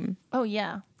dream. Oh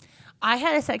yeah. I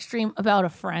had a sex dream about a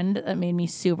friend that made me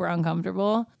super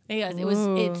uncomfortable because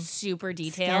it's super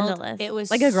detailed. Scandalous. It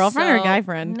was like a girlfriend or a guy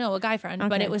friend? No, a guy friend.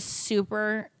 But Okay. it was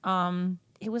super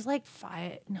it was like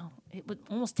it was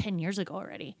almost 10 years ago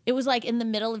already. It was like in the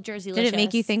middle of Jersey. Did it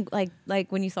make you think like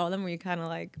when you saw them, were you kind of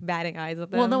like batting eyes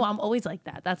at them? Well, no, I'm always like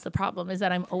that. That's the problem is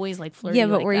that I'm always like flirty. Yeah,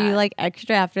 but like were that. you like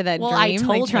extra after that Well, dream? I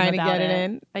told like trying him to about get it it.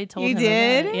 in? I told you him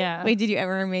did? about it, yeah. Wait, did you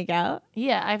ever make out?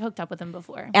 Yeah, I've hooked up with him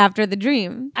before. After the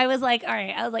dream? I was like, all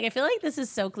right. I was like, I feel like this is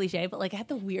so cliche, but like I had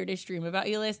the weirdest dream about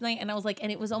you last night. And I was like,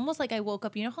 and it was almost like I woke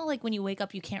up. You know how like when you wake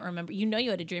up, you can't remember. You know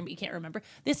you had a dream, but you can't remember.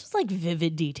 This was like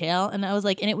vivid detail. And I was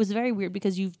like, and it was very weird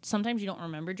because sometimes you don't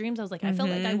remember dreams. I was like, I felt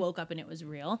like I woke up and it was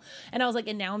real. And I was like,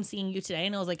 and now I'm seeing you today.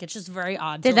 And I was like, it's just very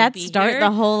odd. Did to, that like, be start here.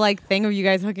 the whole like thing of you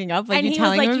guys hooking up? Like and you he was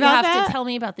telling like, him you about have that? to tell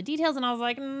me about the details. And I was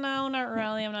like, no, not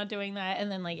really. I'm not doing that.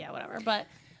 And then like, yeah, whatever. But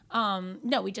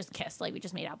no, we just kissed. Like we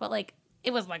just made out. But like,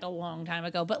 it was like a long time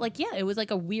ago. But like, yeah, it was like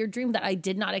a weird dream that I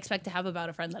did not expect to have about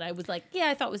a friend that I was like, yeah,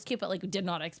 I thought was cute, but like did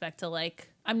not expect to like,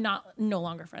 I'm no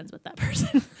longer friends with that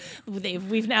person.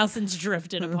 We've now since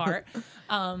drifted apart.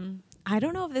 I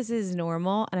don't know if this is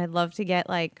normal, and I'd love to get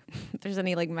like if there's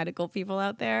any like medical people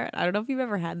out there. I don't know if you've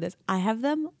ever had this. I have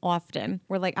them often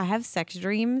where like I have sex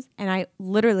dreams and I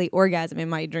literally orgasm in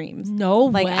my dreams. No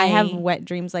like way. I have wet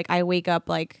dreams. Like I wake up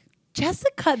like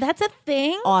Jessica, that's a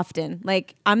thing? often.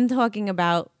 Like I'm talking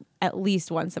about at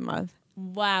least once a month.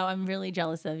 Wow, I'm really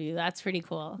jealous of you. That's pretty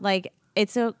cool. Like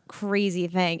it's a crazy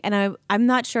thing, and I'm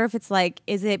not sure if it's like,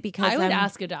 is it because I would I'm,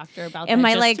 ask a doctor about am that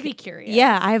I just like to be curious.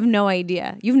 Yeah, I have no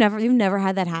idea. You've never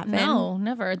had that happen? No,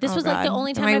 never. This Oh, was like the God.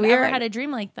 only Am time I I've ever weird? had a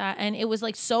dream like that. And it was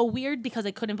like so weird because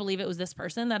I couldn't believe it was this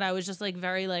person that I was just like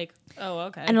very like, oh,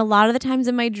 okay. And a lot of the times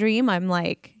in my dream, I'm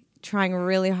like trying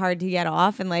really hard to get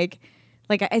off, and like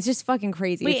it's just fucking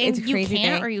crazy. Wait, it's and a you crazy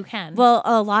can't thing. or you can? Well,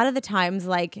 a lot of the times,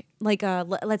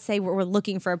 let's say we're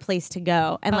looking for a place to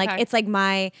go, and like Okay. it's like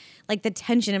my like the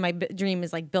tension in my dream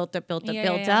is like built up.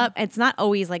 Yeah. It's not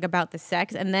always like about the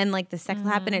sex, and then like the sex will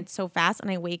happen. It's so fast, and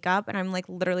I wake up and I'm like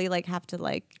literally like have to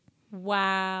like.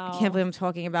 Wow. I can't believe I'm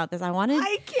talking about this. I wanted.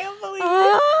 I can't believe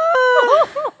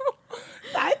Oh! it.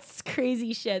 That's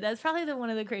crazy shit. That's probably one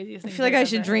of the craziest I things. feel like I've I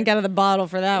should ever drink heard. out of the bottle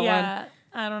for that one. Yeah.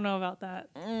 I don't know about that.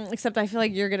 Except I feel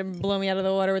like you're gonna blow me out of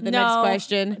the water with the No, next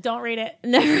question. Don't read it.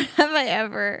 Never have I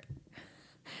ever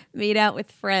made out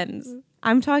with friends.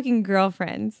 I'm talking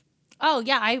girlfriends. Oh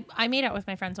yeah, I made out with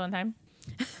my friends one time.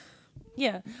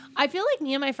 Yeah. I feel like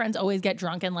me and my friends always get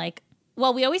drunk and like,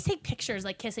 well, we always take pictures,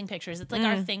 like kissing pictures. It's like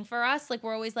our thing for us. Like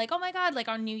we're always like, oh my God, like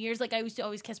on New Year's, like I used to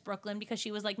always kiss Brooklyn because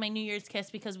she was like my New Year's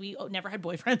kiss because we never had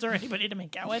boyfriends or anybody to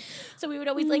make out with. So we would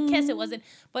always like kiss. It wasn't,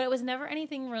 but it was never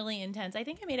anything really intense. I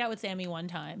think I made out with Sammy one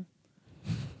time.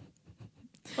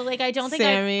 But like, I don't think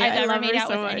Sammy, I've I ever love made her out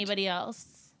so with much. anybody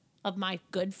else of my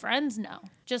good friends. No,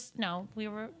 just no. It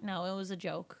was a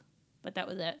joke, but that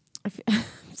was it.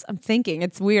 I'm thinking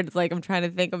it's weird. It's like I'm trying to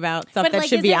think about stuff that like,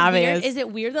 should is be it obvious. Weird? Is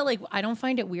it weird that like I don't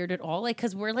find it weird at all? Like,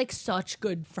 because we're like such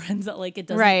good friends that like it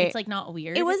doesn't. Right. It's like not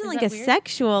weird. It wasn't Is like that a weird?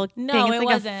 sexual No, thing. It's it like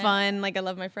wasn't. a fun, like I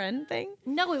love my friend thing.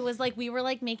 No, it was like we were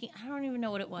like making. I don't even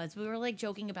know what it was. We were like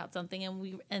joking about something,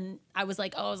 and I was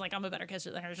like, I'm a better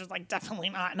kisser than her. She was like, definitely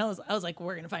not. And I was like,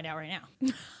 we're gonna find out right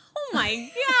now. Oh my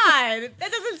God,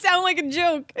 that doesn't sound like a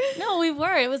joke. No, we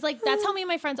were. It was like that's how me and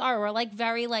my friends are. We're like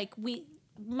very like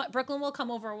Brooklyn will come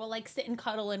over. We'll like sit and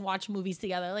cuddle and watch movies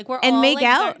together. Like we're And all make like,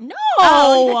 out? No,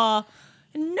 Oh.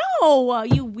 no,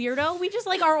 you weirdo. We just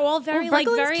like are all very Well, like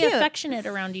Brooklyn's very cute. affectionate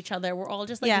around each other. We're all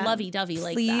just like Yeah. lovey-dovey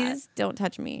like that. Please don't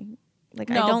touch me. Like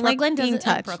No, I don't like Brooklyn being doesn't.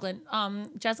 touched. Brooklyn.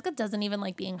 Jessica doesn't even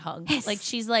like being hugged. Like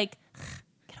she's like,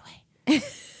 get away.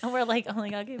 And we're like, oh my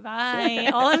God,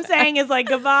 goodbye. All I'm saying is like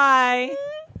goodbye,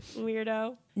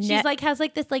 weirdo. She's like has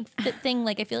like this like thing.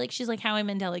 Like I feel like she's like Howie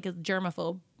Mandel, like a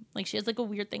germaphobe. Like she has like a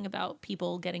weird thing about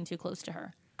people getting too close to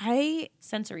her.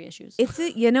 Sensory issues. It's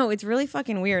it's really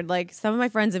fucking weird. Like some of my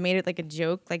friends have made it like a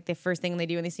joke. Like the first thing they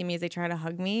do when they see me is they try to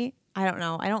hug me. I don't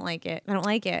know. I don't like it.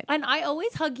 And I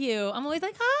always hug you. I'm always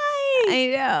like, hi. I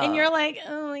know. And you're like,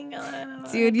 oh my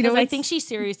God. Dude, I think she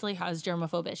seriously has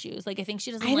germaphobe issues. Like I think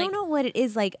she doesn't I don't know what it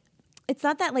is. Like it's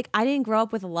not that like I didn't grow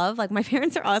up with love. Like my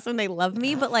parents are awesome. They love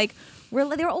me. But like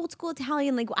they're old school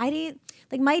Italian. Like I didn't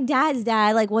like my dad's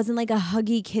dad like wasn't like a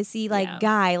huggy kissy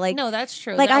guy. Like no, that's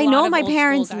true. Like I know my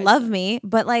parents love me,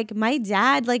 but like my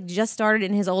dad like just started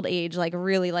in his old age like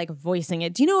really like voicing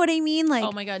it. Do you know what I mean? Like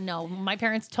oh my God, no. My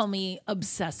parents told me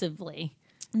obsessively.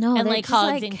 No, and like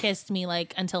hugged and kissed me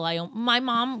like until my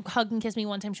mom hugged and kissed me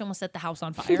one time. She almost set the house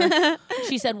on fire.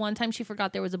 She said one time she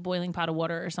forgot there was a boiling pot of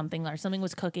water or something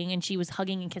was cooking, and she was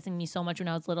hugging and kissing me so much when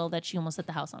I was little that she almost set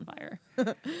the house on fire.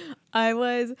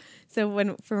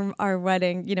 For our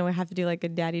wedding, we have to do like a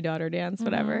daddy-daughter dance,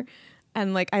 whatever.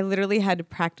 And like I literally had to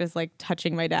practice like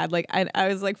touching my dad. Like I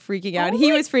was like freaking out.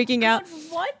 He was freaking out.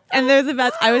 What? And there was the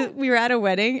best. We were at a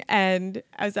wedding, and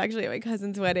I was actually at my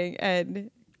cousin's wedding,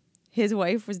 and his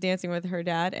wife was dancing with her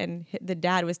dad, and the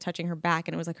dad was touching her back,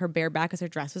 and it was like her bare back because her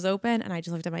dress was open. And I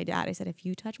just looked at my dad. I said, "If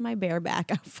you touch my bare back,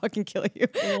 I'll fucking kill you."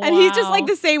 Wow. And he's just like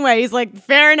the same way. He's like,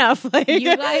 "Fair enough." Like,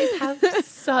 you guys have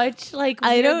such like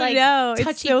weird, I don't know.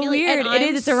 It's so weird. It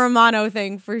is. It's a Romano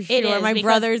thing for sure. My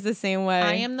brother's the same way.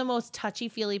 I am the most touchy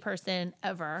feely person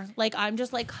ever. Like I'm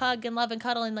just like hug and love and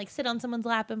cuddle and like sit on someone's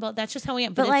lap and that's just how I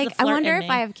am. But like I wonder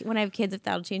when I have kids if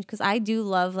that'll change, because I do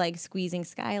love like squeezing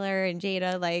Skylar and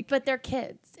Jada. Like, but they're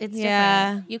kids. It's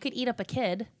different. You could eat up a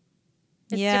kid.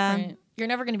 It's different. You're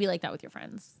never going to be like that with your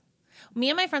friends. Me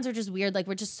and my friends are just weird. Like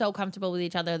we're just so comfortable with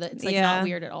each other that it's like not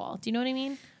weird at all. Do you know what I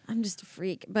mean? I'm just a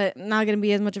freak, but not going to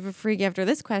be as much of a freak after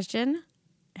this question.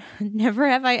 Never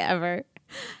have I ever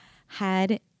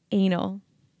had anal.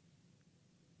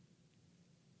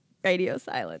 Radio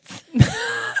silence.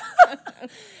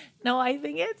 No, I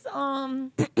think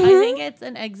it's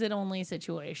an exit only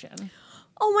situation.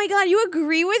 Oh my God, you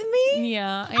agree with me?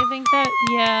 Yeah, I think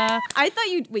that, I thought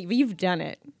you've done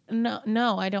it.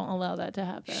 No, I don't allow that to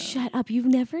happen. Shut up, you've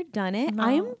never done it? No.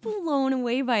 I am blown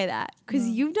away by that, because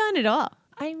you've done it all.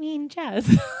 I mean, Jess,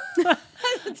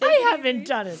 I haven't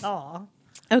done it all.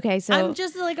 Okay, so I'm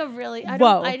just like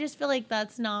I just feel like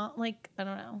that's not like, I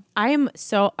don't know. I am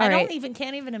so, can't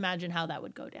even imagine how that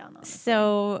would go down. Honestly.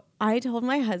 So I told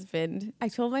my husband, I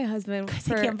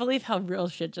can't believe how real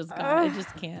shit just got. I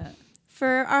just can't. For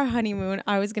our honeymoon,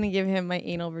 I was going to give him my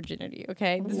anal virginity,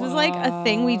 okay? This was like a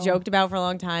thing we joked about for a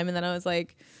long time, and then I was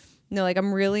like, no, like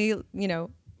I'm really,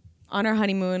 on our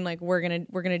honeymoon, like we're going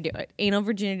to do it. Anal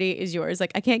virginity is yours.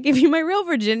 Like I can't give you my real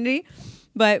virginity,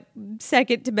 but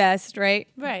second to best, right?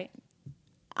 Right.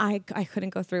 I couldn't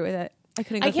go through with it. I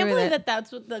can't believe that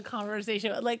that's what the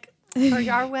conversation was like.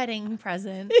 For our wedding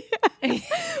present. Yeah.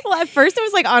 Well, at first it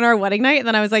was like on our wedding night, and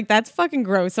then I was like, that's fucking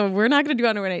gross, so we're not going to do it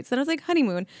on our wedding night. So then I was like,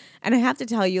 honeymoon. And I have to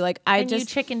tell you, like, you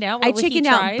chickened out? I chickened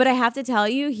out, but I have to tell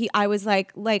you, I was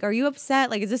like, are you upset?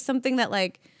 Like, is this something that,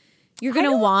 like, you're going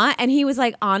to want? And he was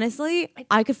like, honestly,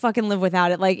 I could fucking live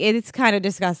without it. Like, it's kind of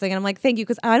disgusting. And I'm like, thank you,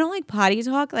 because I don't like potty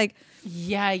talk. Like,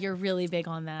 yeah, you're really big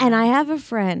on that. And I have a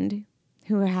friend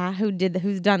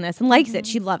who's done this and likes it.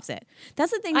 She loves it.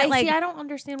 That's the thing. That, I don't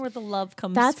understand where the love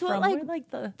comes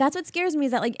from. That's what scares me,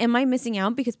 is that like, am I missing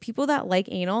out? Because people that like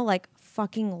anal like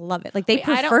fucking love it. Like they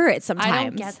prefer it sometimes. I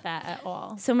don't get that at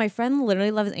all. So my friend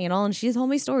literally loves anal, and she told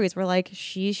me stories where like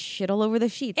she shit all over the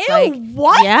sheets. Ew, like,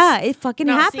 what? Yeah, it fucking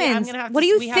happens. What do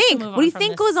you think? What do you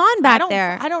think goes on back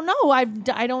there? I don't know. I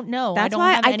don't know. That's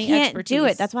why I can't do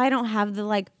it. That's why I don't have the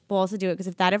like balls to do it, because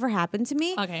if that ever happened to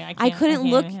me, I couldn't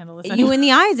look you in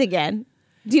the eyes again.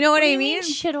 Do you know what I mean?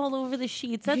 Shit all over the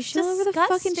sheets. That's shit all over the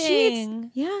fucking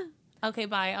sheets. Yeah. Okay,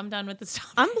 bye. I'm done with this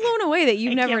topic. I'm blown away that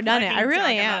you've never done it. I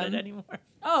really am. About it anymore.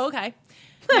 Oh, okay.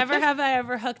 Never have I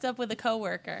ever hooked up with a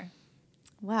coworker.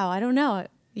 Wow, I don't know.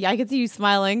 Yeah, I could see you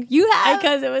smiling. You have.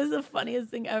 Because it was the funniest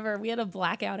thing ever. We had a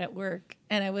blackout at work,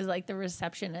 and I was like the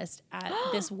receptionist at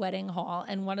this wedding hall,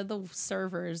 and one of the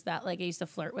servers that like I used to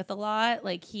flirt with a lot,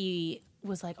 like he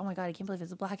was like, oh my God, I can't believe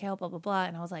it's a blackout, blah, blah, blah.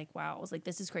 And I was like, wow. I was like,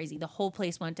 this is crazy. The whole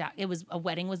place went down. A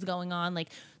wedding was going on, like,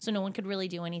 so no one could really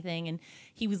do anything. And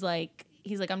he's like,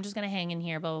 I'm just going to hang in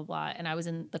here, blah, blah, blah. And I was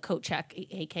in the coat check,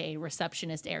 aka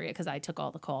receptionist area, because I took all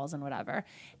the calls and whatever.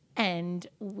 And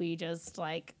we just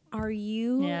like. Are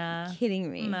you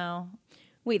kidding me? No.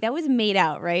 Wait, that was made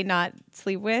out, right? Not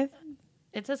sleep with?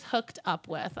 It says hooked up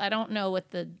with. I don't know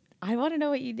what I want to know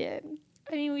what you did.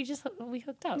 I mean, we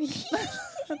hooked up.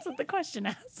 That's what the question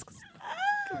asks.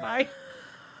 Goodbye.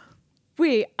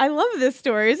 Wait, I love this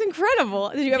story. It's incredible.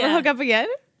 Did you ever hook up again?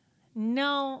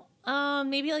 No.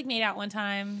 Maybe like made out one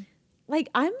time. Like,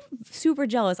 I'm super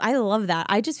jealous. I love that.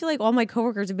 I just feel like all my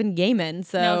coworkers have been gay men.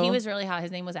 So No, he was really hot.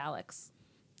 His name was Alex.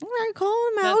 All right, call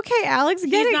him out. Okay, Alex,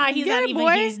 He's not even.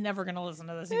 boy. He's never gonna listen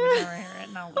to this. He would never hear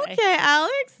it. No way. Okay,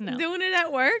 Alex, No. doing it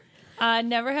at work.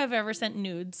 Never have ever sent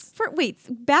nudes.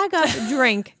 Back up.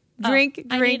 Drink. Drink.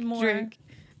 I need more. Drink.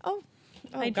 Oh,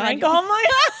 I God. drank all my.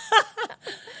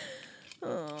 Oh.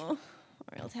 All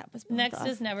right, let's have this. Next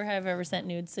is never have ever sent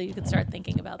nudes, so you could start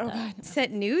thinking about that. God.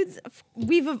 Sent nudes?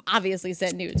 We've obviously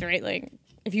sent nudes, right? Like,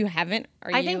 if you haven't,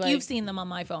 I think you've seen them on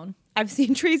my phone. I've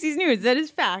seen Tracy's nudes. That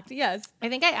is fact. Yes. I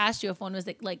think I asked you if one was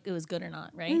like it was good or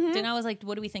not, right? Mm-hmm. Then I was like,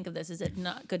 "What do we think of this? Is it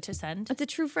not good to send?" That's a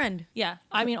true friend. Yeah,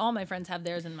 I mean, all my friends have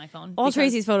theirs in my phone. All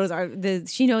Tracy's photos are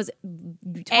she knows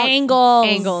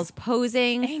angles,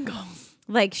 posing, angles.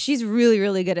 Like, she's really,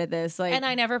 really good at this. Like, And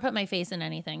I never put my face in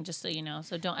anything, just so you know.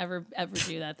 So don't ever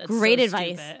do that. That's great so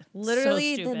advice. Stupid.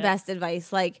 Literally So the stupid. best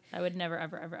advice. Like, I would never,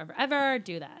 ever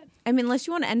do that. I mean, unless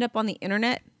you want to end up on the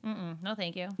internet. No,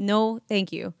 thank you. No,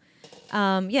 thank you.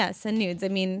 Yeah, send nudes. I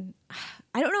mean,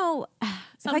 I don't know.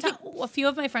 Sometimes a few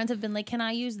of my friends have been like, "Can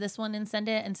I use this one and send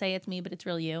it and say it's me, but it's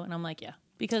really you?" And I'm like, "Yeah,"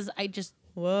 because I just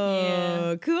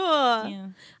whoa, cool. Yeah.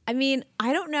 I mean,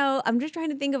 I don't know. I'm just trying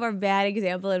to think of our bad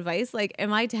example advice. Like,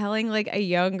 am I telling like a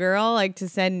young girl like to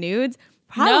send nudes?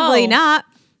 Probably not.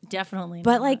 Definitely.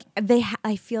 But not. like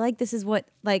I feel like this is what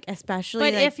like especially.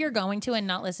 But like, if you're going to and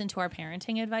not listen to our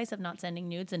parenting advice of not sending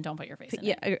nudes, then don't put your face in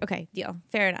it. yeah, okay, deal.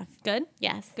 Fair enough. Good.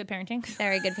 Yes, Good parenting.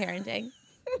 very good parenting.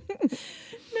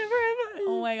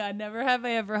 Oh my God, never have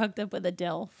I ever hooked up with a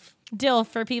DILF. DILF,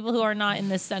 for people who are not in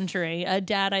this century, a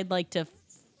dad I'd like to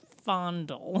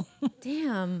fondle.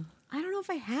 Damn, I don't know if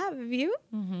I have. Have you?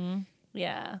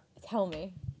 Yeah. Tell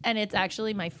me. And it's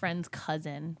actually my friend's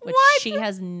cousin, which What? she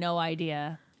has no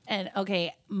idea. And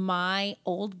okay, my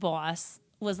old boss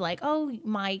was like, "Oh,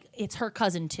 it's her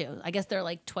cousin too." I guess they're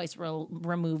like twice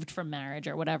removed from marriage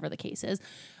or whatever the case is.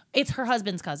 It's her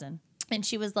husband's cousin. And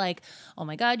she was like, "Oh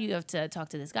my God, you have to talk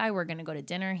to this guy. We're going to go to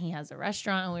dinner. He has a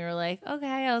restaurant." And we were like, "Okay."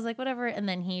 I was like, "Whatever." And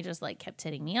then he just like kept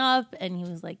hitting me up and he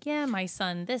was like, "Yeah, my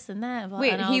son, this and that."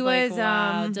 Wait, and I he was like,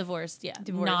 wow, divorced. Yeah.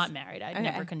 divorced. Not married. I'd Okay.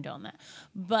 never condone that.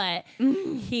 But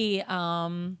he,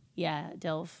 yeah,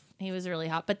 DILF. He was really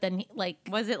hot. But then he, like,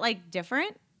 Was it like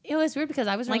different? it was weird because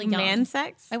I was really Like young. man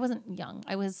sex? I wasn't young.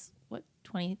 I was,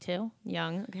 22?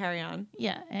 Young. Carry on.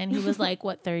 Yeah. And he was like,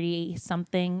 30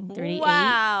 something, 38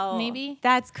 Wow. maybe.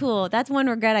 That's cool. That's one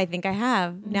regret I think I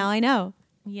have. Now I know.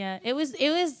 Yeah. It was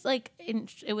like,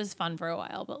 it was fun for a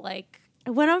while, but like.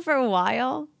 It went on for a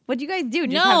while. What'd you guys do?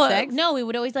 Just have sex? No, we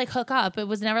would always like hook up. It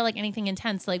was never like anything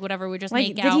intense. Like whatever, we just Like,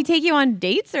 make did out. he take you on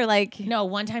dates or like? No,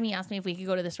 one time he asked me if we could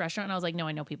go to this restaurant, and I was like, "No,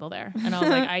 I know people there." And I was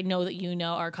like, "I know that you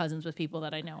know our cousins with people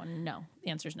that I know," and no, the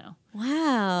answer's no.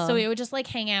 Wow. So we would just like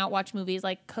hang out, watch movies,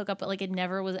 like hook up, but like it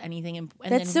never was anything. And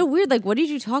That's so weird. Like, what did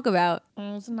you talk about?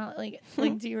 It's not like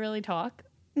do you really talk?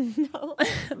 No.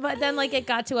 But then like it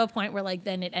got to a point where like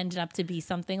then it ended up to be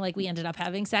something like we ended up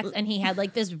having sex, and he had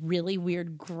like this really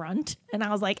weird grunt, and I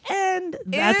was like, and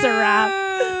that's a wrap.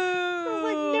 I was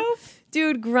like, nope.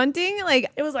 Dude, grunting,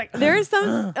 like, It was like there's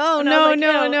some, oh, and I was no,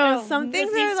 like, no. ew, Some this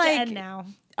things needs are to like, end now.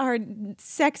 are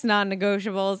sex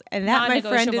non-negotiables. And that, my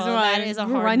friend, is Non-negotiable. one. That is a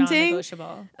hard grunting.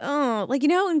 non-negotiable. Oh, like, you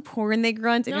know, in porn they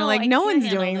grunt and No, you're like, I no can't one's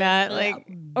handle doing this. that. Ugh.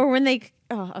 Like, or when they,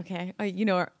 oh, okay. You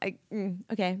know,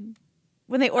 okay.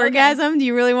 When they orgasm, do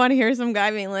you really want to hear some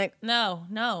guy being like, No.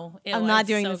 Ew, I'm not it's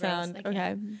doing so the gross. sound. I can't.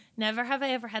 Okay. Never have I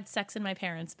ever had sex in my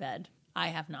parents' bed. I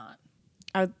have not.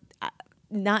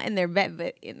 Not in their bed,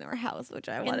 but in their house, which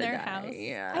I want In to their die. house.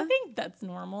 Yeah. I think that's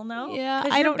normal, no? Yeah,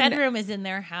 'Cause I your don't kn- bedroom is in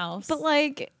their house. But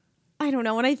like, I don't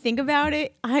know. When I think about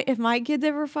it, if my kids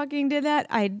ever fucking did that,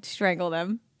 I'd strangle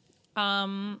them.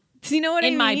 Do you know what I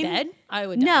mean? in my bed, I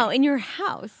would No, die. in your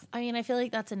house. I mean, I feel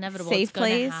like that's inevitable. Safe it's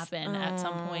going to place? happen at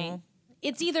some point.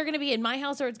 It's either going to be in my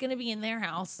house or it's going to be in their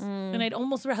house. And I'd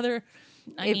almost rather,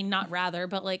 not rather,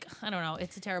 but like, I don't know.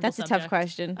 It's a terrible That's subject. a tough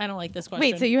question. I don't like this question.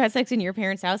 Wait, so you had sex in your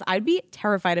parents' house? I'd be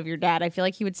terrified of your dad. I feel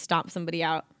like he would stomp somebody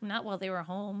out. Not while they were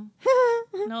home.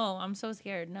 No, I'm so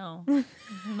scared. No.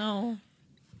 No.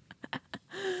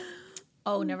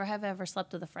 Oh, never have I ever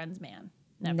slept with a friend's man.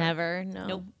 Never. No.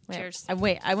 Nope. Wait, Cheers.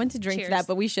 I went to drink Cheers. to that,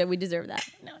 but we should. We deserve that.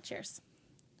 No, cheers.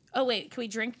 Oh, wait. Can we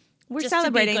drink? We're just to be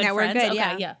celebrating good that we're friends? good.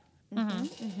 Okay, Yeah.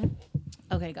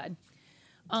 Okay, good.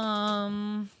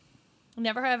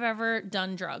 Never have ever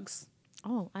done drugs.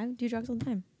 Oh, I do drugs all the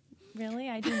time. Really?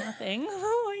 I do nothing.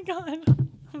 Oh my God.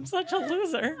 I'm such a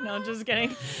loser. No, I'm just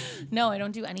kidding. No, I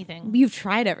don't do anything. You've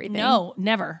tried everything. No,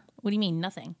 never. What do you mean?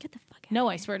 Nothing. Get the fuck out. No,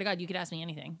 I swear to God, you could ask me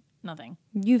anything. Nothing.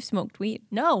 You've smoked weed.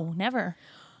 No, never.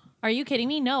 Are you kidding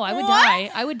me? No, I would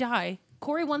die. I would die.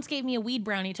 Corey once gave me a weed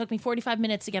brownie. It took me 45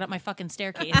 minutes to get up my fucking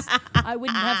staircase. I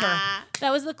would never.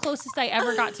 That was the closest I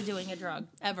ever got to doing a drug,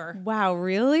 ever. Wow,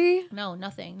 really? No,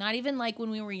 nothing. Not even like when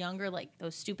we were younger, like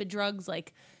those stupid drugs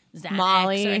like Xanax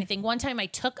Molly. or anything. One time I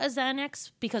took a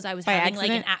Xanax because I was By having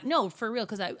accident? like no, for real,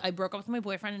 because I broke up with my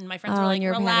boyfriend and my friends Oh, were and like,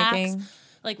 you're relax. panicking.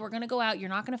 Like, we're going to go out. You're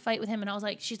not going to fight with him. And I was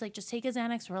like, she's like, just take a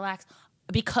Xanax, relax.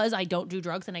 Because I don't do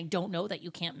drugs and I don't know that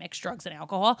you can't mix drugs and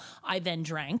alcohol, I then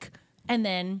drank. And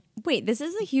then Wait, this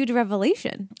is a huge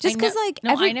revelation. Just because, like,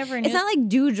 no, I never knew. It's not like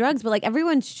do drugs, but like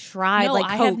everyone's tried. No, like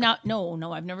I Coke. have not.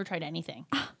 No, I've never tried anything.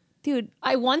 Dude,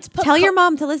 I once put tell your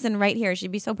mom to listen right here.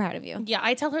 She'd be so proud of you. Yeah,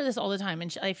 I tell her this all the time,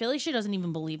 and I feel like she doesn't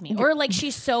even believe me, or like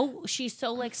she's so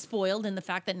like spoiled in the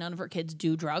fact that none of her kids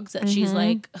do drugs that she's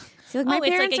like, See, like, my oh, it's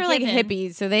parents like are a like given.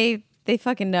 hippies, so they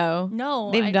fucking know.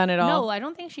 No, they've done it all. No, I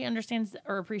don't think she understands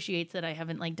or appreciates that I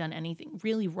haven't like done anything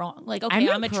really wrong. Like, okay, I'm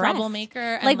a impressed. troublemaker.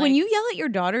 And, Like when you yell at your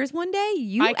daughters one day,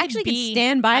 you I could actually can be-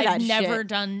 stand by I've that shit. never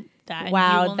done that. and you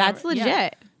Wow, will that's never- legit. yeah.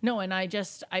 No, and I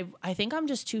think I'm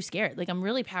just too scared. Like, I'm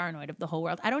really paranoid of the whole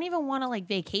world. I don't even want to like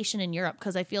vacation in Europe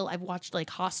because I feel I've watched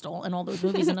like Hostel and all those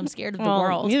movies and I'm scared of the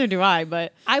world. Neither do I,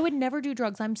 but I would never do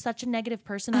drugs. I'm such a negative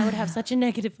person. I would have such a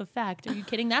negative effect. Are you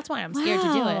kidding? That's why I'm scared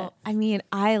to do it. I mean,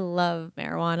 I love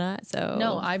marijuana, so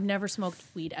No, I've never smoked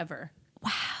weed ever. Wow.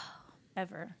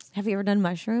 Ever. Have you ever done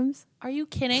mushrooms? Are you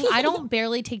kidding? I don't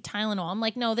barely take Tylenol. I'm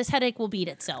like, no, this headache will beat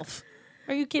itself.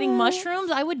 Are you kidding?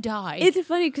 Mushrooms? I would die. It's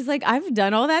funny because like I've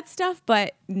done all that stuff,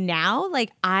 but now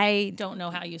like I don't know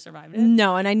how you survived it.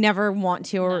 no, and I never want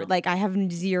to, or No. like I have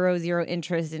zero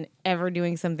interest in ever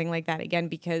doing something like that again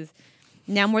because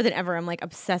now more than ever I'm like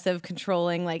obsessive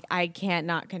controlling. Like I can't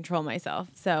not control myself.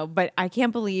 So, but I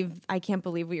can't believe what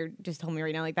you just told me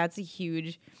right now. Like that's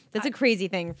a crazy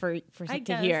thing for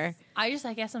to hear. I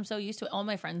guess I'm so used to it. All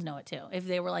my friends know it too. If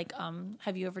they were like,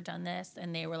 have you ever done this?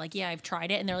 And they were like, yeah, I've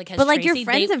tried it. And they're like, But like Tracy? your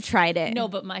friends have tried it. No,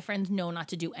 but my friends know not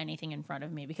to do anything in front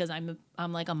of me because I'm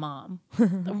like a mom.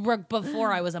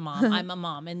 Before I was a mom, I'm a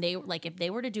mom. And they like, if they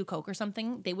were to do coke or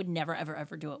something, they would never,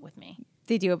 ever do it with me.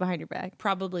 They do it behind your back.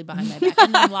 Probably behind my back.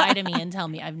 And then lie to me and tell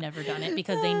me I've never done it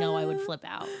because they know I would flip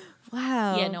out.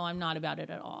 Wow. Yeah, no, I'm not about it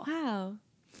at all. Wow.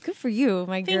 Good for you,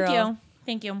 my girl.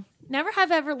 Thank you. Never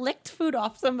have ever licked food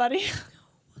off somebody.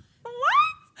 What?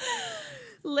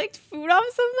 Licked food off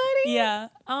somebody? Yeah.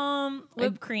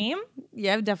 Whipped cream.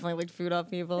 Yeah, I've definitely licked food off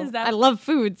people. Is that- I love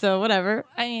food, so whatever.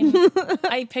 I mean,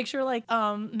 I picture like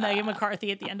Megan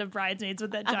McCarthy at the end of Bridesmaids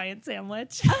with that giant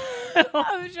sandwich.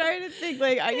 I was trying to think,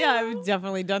 like, yeah, I've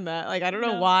definitely done that. Like, I don't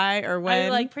know why or when. I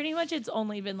like pretty much it's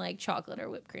only been like chocolate or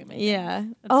whipped cream. I think. Yeah.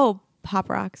 Oh, Pop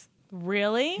Rocks.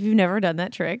 Really? Have you never done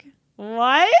that trick?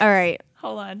 What? All right.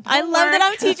 Hold on. I love that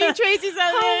I'm teaching Tracy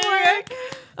Homework. something.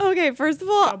 Okay, first of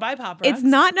all, Go buy Pop Rocks. it's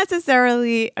not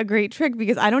necessarily a great trick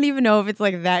because I don't even know if it's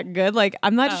like that good. Like,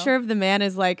 I'm not Oh. sure if the man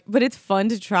is like, but it's fun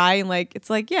to try and like, it's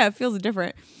like, yeah, it feels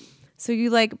different. So you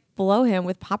like blow him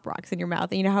with Pop Rocks in your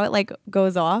mouth and you know how it like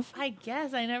goes off? I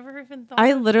guess I never even thought.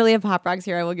 I literally have Pop Rocks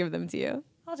here. I will give them to you.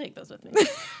 I'll take those with me.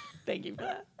 Thank you for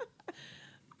that.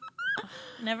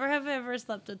 Never have I ever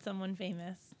slept with someone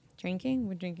famous. Drinking?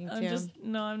 We're drinking too.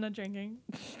 No, I'm not drinking.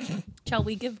 Shall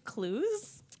we give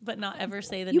clues, but not ever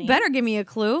say the You name? better give me a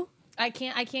clue. I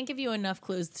can't give you enough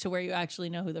clues to where you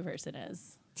actually know who the person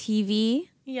is. TV?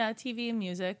 Yeah, TV and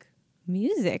music.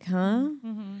 Music, huh?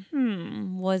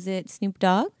 Was it Snoop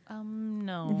Dogg?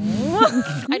 No.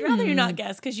 I'd rather you not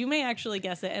guess because you may actually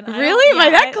guess it. And Really? Am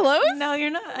I that close? No, you're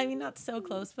not. I mean, not so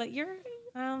close, but you're.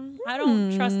 I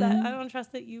don't trust that. I don't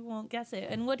trust that you won't guess it.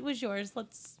 And what was yours?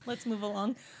 Let's move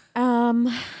along.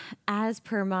 As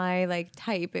per my like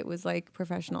type, it was like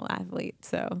professional athlete.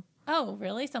 So Oh,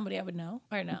 really? Somebody I would know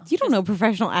or no? you don't know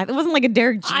professional athlete. It wasn't like a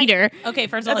Derek Jeter. Okay,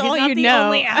 first of That's all, he's all not you the know.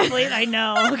 only athlete I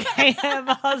know. Okay, I have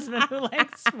a husband who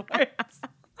likes sports.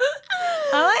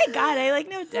 Oh my god, I like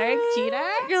no Derek Jeter.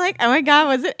 You're like, oh my God,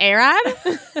 was it Aaron?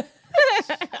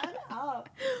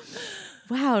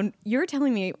 Wow, you're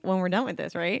telling me when we're done with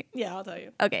this, right? Yeah, I'll tell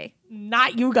you. Okay.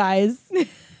 Not you guys.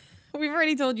 We've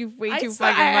already told you way too I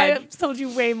fucking much. have told you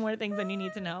way more things than you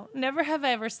need to know. Never have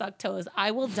I ever sucked toes.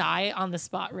 I will die on the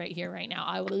spot right here, right now.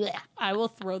 I will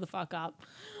throw the fuck up.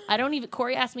 I don't even.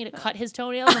 Corey asked me to cut his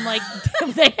toenails. I'm like,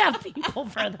 they have people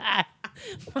for that.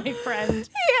 My friend.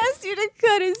 He asked you to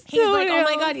cut his He's like, oh my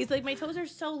toenails. god. He's like, my toes are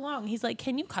so long. He's like,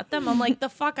 can you cut them? I'm like, the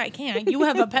fuck I can't. You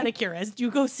have a pedicurist.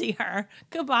 You go see her.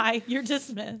 Goodbye. You're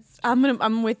dismissed.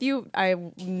 I'm with you.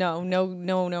 No.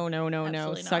 Absolutely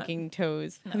not. Sucking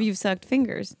toes. Have you sucked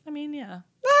fingers? I mean, yeah.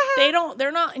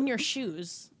 They're not in your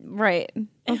shoes. Right.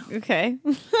 Okay.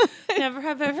 Never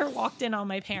have ever walked in on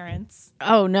my parents.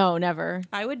 Oh, no, never.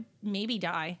 I would maybe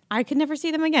die. I could never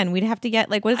see them again. We'd have to get,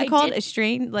 like, what is it called? A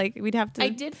strain? Like, we'd have to. I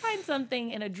did find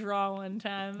something in a drawer one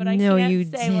time, but I No, can't you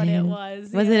say what it didn't.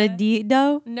 was. Was it a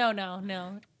dildo?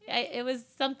 No. It was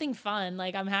something fun.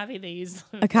 Like, I'm happy to use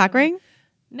A cock ring?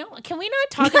 No, can we not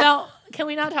talk about? Can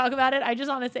we not talk about it? I just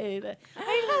want to say that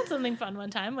I found something fun one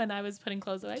time when I was putting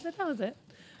clothes away, but that was it.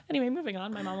 Anyway, moving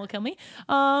on. My mom will kill me.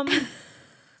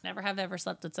 Never have ever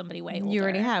slept with somebody way older. You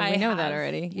already have. We know that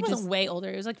already. He wasn't way older.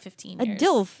 It was like 15 A years.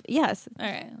 dilf, yes. All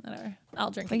right, whatever.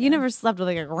 I'll drink. Like again. you never slept with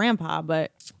like a grandpa,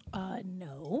 but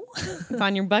no. it's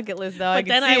on your bucket list though. But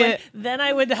then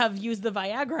I would have used the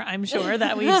Viagra. I'm sure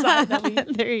that we saw.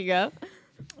 There you go.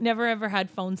 Never ever had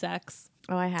phone sex.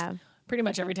 Oh, I have. Pretty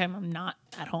much every time I'm not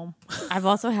at home. I've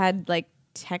also had like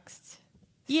text.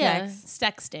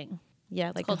 Sexting.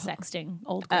 Yeah, like It's called sexting.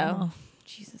 Old grandma. Oh,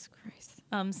 Jesus Christ.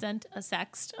 Sent a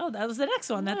sext. Oh, that was the next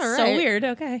one. That's All so right. weird.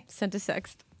 Okay. Sent a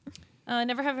sext.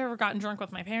 Never have ever gotten drunk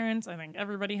with my parents. I think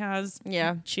everybody has.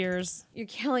 Yeah. Cheers. You're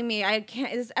killing me. I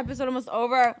can't. Is this episode almost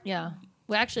over? Yeah.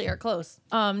 We actually are close.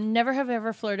 Never have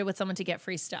ever flirted with someone to get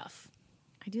free stuff.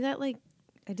 I did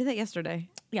that yesterday.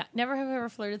 Yeah. Never have ever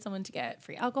flirted with someone to get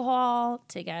free alcohol,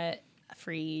 to get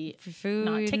free food,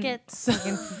 not tickets,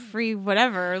 fucking free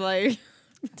whatever. Like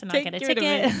to not get a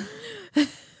ticket.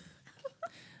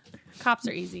 Cops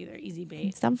are easy. They're easy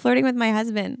bait. Stop flirting with my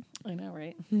husband. I know,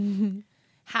 right?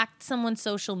 Hacked someone's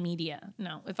social media.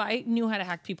 No, if I knew how to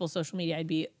hack people's social media, I'd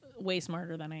be way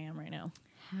smarter than I am right now.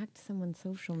 Hacked someone's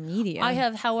social media. I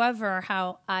have, however,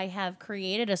 I have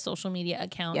created a social media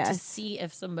account to see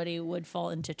if somebody would fall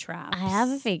into traps. I have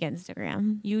a fake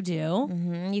Instagram. You do?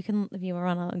 Mm-hmm. You can, if you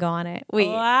want to go on it. Wait.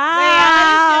 Wow.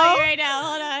 I'm showing you right now.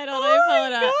 Hold on. Let me pull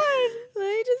it up. God. Let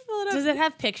me just pull it up. Does it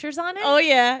have pictures on it? Oh,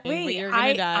 yeah. Wait, you're going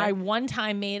to die. I one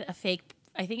time made a fake,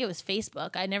 I think it was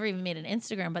Facebook. I never even made an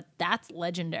Instagram, but that's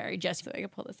legendary. Just so I can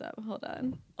pull this up. Hold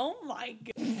on. Oh, my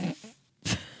God.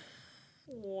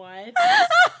 What?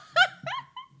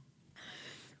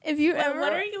 If you ever,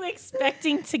 what are you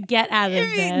expecting to get out of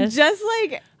this? Just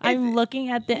like I'm looking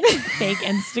at the fake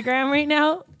Instagram right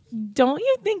now. Don't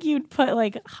you think you'd put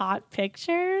like hot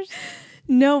pictures?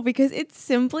 No, because it's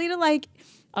simply to like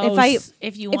if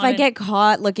I get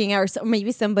caught looking at or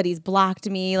maybe somebody's blocked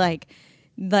me like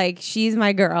she's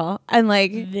my girl and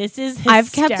like this is hysterical.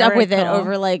 I've kept up with it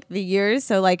over like the years,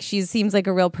 so like she seems like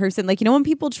a real person. Like, you know when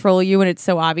people troll you and it's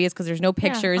so obvious because there's no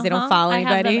pictures, they don't follow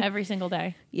anybody. I have them every single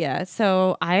day. Yeah,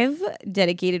 so I've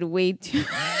dedicated way too.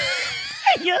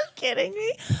 Are you kidding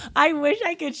me? I wish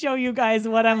I could show you guys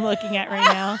what I'm looking at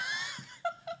right now.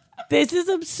 This is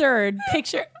absurd.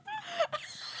 Picture.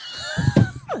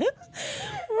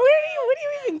 What do you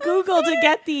even Google to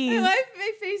get these? My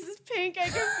face is pink. I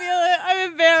can feel it.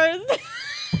 I'm embarrassed.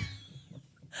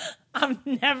 I'm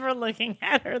never looking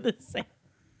at her the same.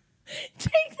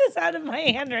 Take this out of my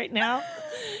hand right now.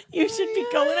 You should be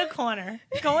go in a corner.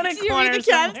 Go in a corner. Read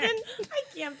the caption? I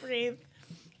can't breathe.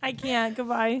 I can't.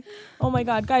 Goodbye. Oh my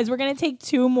God, guys, we're gonna take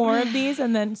 2 more of these,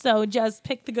 and then so just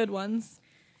pick the good ones.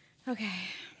 Okay.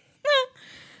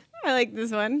 I like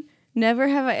this one. Never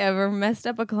have I ever messed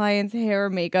up a client's hair or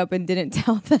makeup and didn't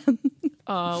tell them.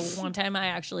 One time I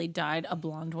actually dyed a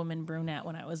blonde woman brunette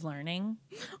when I was learning,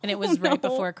 and it was right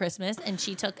before Christmas, and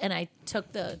I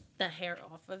took the hair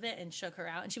off of it and shook her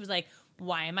out, and she was like,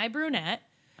 "Why am I brunette?"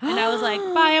 And I was like,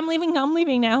 "Bye, I'm leaving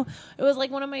now." It was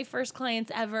like one of my first clients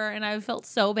ever, and I felt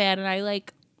so bad, and I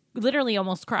like literally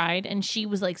almost cried, and she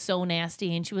was like so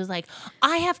nasty, and she was like,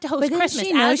 "I have to host Christmas."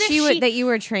 She know that you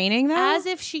were training though? As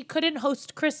if she couldn't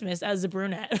host Christmas as a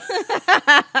brunette.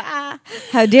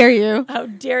 How dare you? How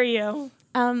dare you?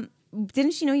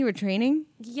 Didn't she know you were training?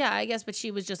 Yeah, I guess, but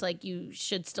she was just like, you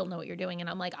should still know what you're doing. And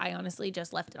I'm like, I honestly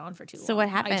just left it on for too long. So what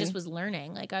happened? I just was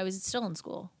learning. Like, I was still in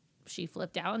school. She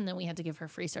flipped out, and then we had to give her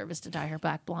free service to dye her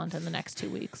back blonde in the next 2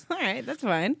 weeks. All right, that's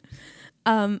fine.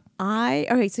 So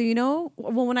you know,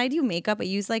 well, when I do makeup, I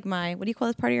use like my, what do you call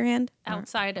this part of your hand?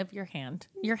 Outside of your hand.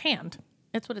 Your hand.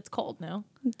 That's what it's called, no?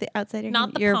 The outside of your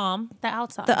Not hand. the palm, the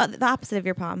outside. The opposite of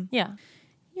your palm. Yeah.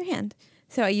 Your hand.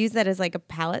 So I use that as like a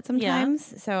palette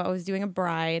sometimes. Yeah. So I was doing a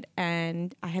bride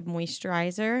and I had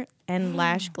moisturizer and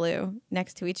lash glue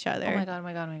next to each other. Oh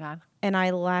my God. And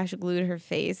I lash glued her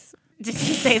face. Did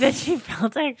you say that she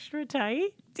felt extra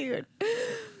tight? Dude.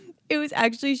 It was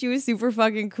actually, she was super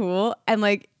fucking cool. And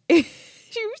like,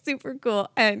 She was super cool.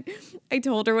 And I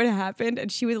told her what happened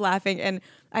and she was laughing. And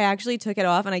I actually took it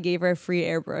off and I gave her a free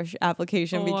airbrush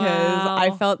application because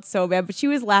I felt so bad. But she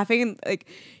was laughing and like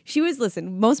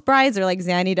listen, most brides are like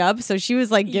zannied up. So she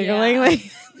was like giggling.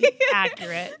 Like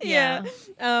accurate. Yeah.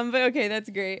 But okay, that's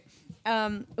great.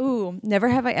 Never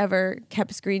have I ever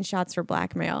kept screenshots for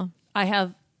blackmail.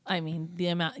 The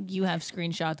amount you have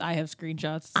screenshots, I have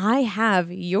screenshots. I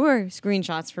have your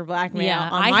screenshots for blackmail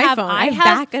on my phone. I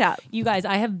back it up. You guys,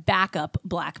 I have backup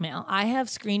blackmail. I have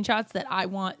screenshots that I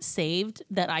want saved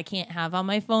that I can't have on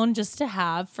my phone just to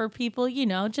have for people,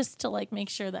 just to like make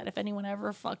sure that if anyone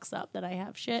ever fucks up that I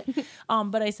have shit.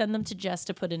 But I send them to Jess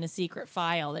to put in a secret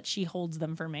file that she holds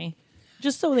them for me.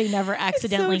 Just so they never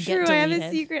accidentally get deleted. I have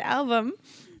a secret album.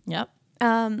 Yep.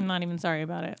 I'm not even sorry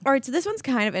about it. All right, so this one's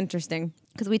kind of interesting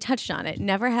because we touched on it.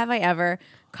 Never have I ever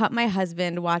caught my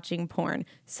husband watching porn.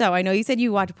 So I know you said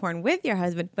you watch porn with your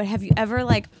husband, but have you ever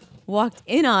like walked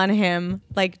in on him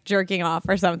like jerking off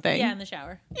or something? Yeah, in the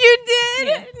shower. You did?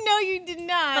 Yeah. No, you did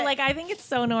not. But like, I think it's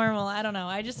so normal. I don't know.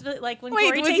 I just feel like when Wait,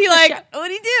 Corey was takes he the like,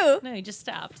 what'd he do? No, he just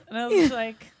stopped. And I was just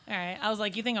like, all right. I was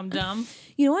like, you think I'm dumb?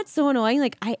 You know what's so annoying?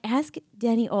 Like I ask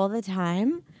Denny all the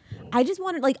time. I just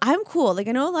wanted, like, I'm cool. Like,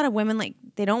 I know a lot of women, like,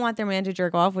 they don't want their man to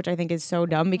jerk off, which I think is so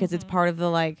dumb because it's part of the,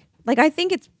 like I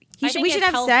think it's, we should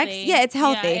have healthy. sex. Yeah, it's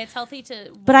healthy. Yeah, it's healthy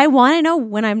to. But I want to know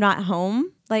when I'm not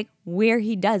home, like, where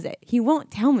he does it. He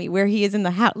won't tell me where he is in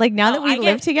the house. Like, now that we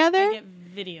live together. I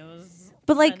get videos.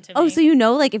 But, like,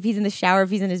 like, if he's in the shower, if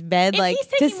he's in his bed, if like. If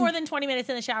he's taking more than 20 minutes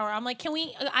in the shower, I'm like,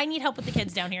 I need help with the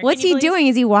kids down here. What's he doing?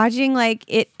 Is he watching, like,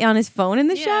 it on his phone in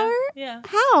the shower? Yeah.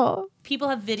 How? People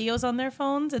have videos on their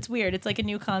phones. It's weird. It's like a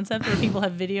new concept where people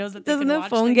have videos that they Doesn't can the watch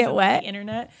phone get on wet? The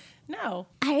internet. No.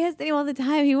 I ask him all the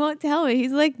time. He won't tell me.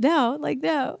 He's like, no.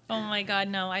 Oh my God,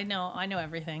 no. I know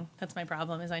everything. That's my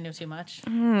problem, is I know too much.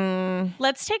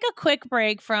 Let's take a quick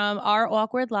break from our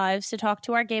awkward lives to talk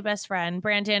to our gay best friend.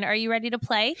 Brandon, are you ready to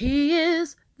play? He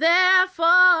is there for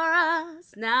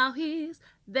us. Now he's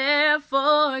there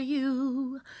for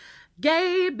you.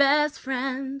 Gay best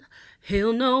friend.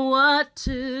 He'll know what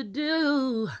to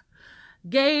do.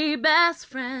 Gay best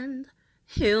friend.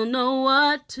 He'll know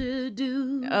what to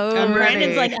do. Oh,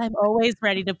 Brandon's like, I'm always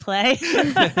ready to play.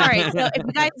 All right. So if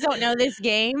you guys don't know this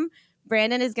game,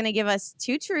 Brandon is going to give us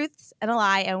 2 truths and a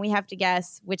lie, and we have to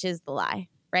guess which is the lie,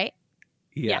 right?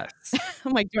 Yes.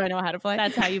 I'm like, do I know how to play?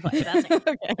 That's how you play. That's it.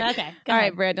 Okay. All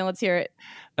right, Brandon, let's hear it.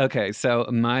 Okay, so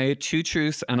my 2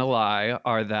 truths and a lie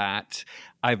are that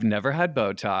I've never had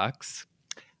Botox.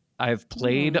 I've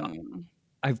played on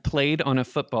a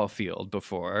football field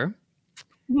before.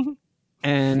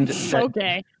 And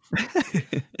okay.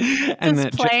 And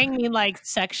does playing mean like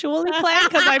sexually playing?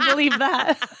 Because I believe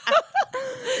that.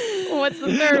 What's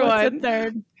the third one? The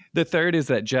third? The third is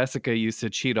that Jessica used to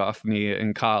cheat off me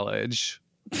in college.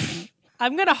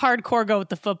 I'm going to hardcore go with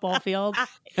the football field.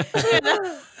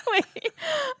 Wait,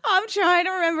 I'm trying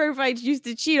to remember if I used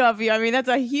to cheat off you. I mean, that's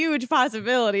a huge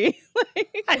possibility.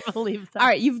 I believe that. All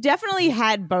right, you've definitely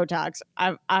had Botox,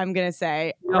 I'm going to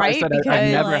say, No, right? I said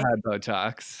I've never had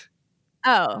Botox.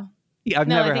 Oh. Yeah, I've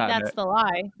never had it. I think that's the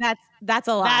lie. That's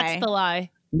a lie. That's the lie.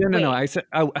 No. I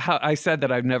said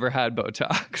that I've never had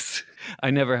Botox. I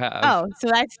never have. Oh,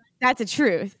 so that's a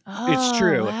truth. It's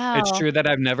true. Wow. It's true that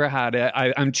I've never had it.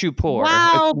 I'm too poor.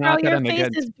 Wow, it's bro, not that your I'm face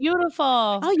against... is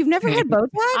beautiful. Oh, you've never had Botox?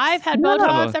 I've had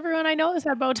Botox. Everyone I know has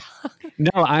had Botox. No,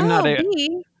 I'm not.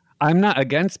 B. I'm not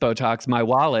against Botox. My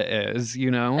wallet is,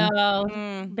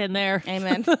 Oh, been there.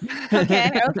 Amen.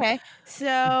 Okay.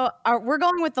 So we're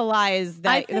going with the lies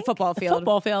that the football field.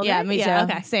 Football field. Yeah, right? me too. Yeah,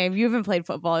 okay. Same. You haven't played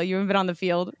football. You haven't been on the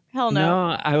field. Hell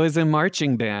no. No, I was in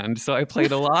marching band, so I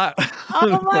played a lot.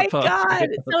 Oh my God.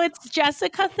 So it's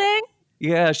Jessica thing?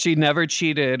 Yeah, she never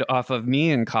cheated off of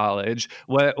me in college.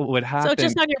 What would happen? So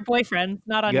just on your boyfriend,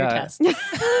 not on your test.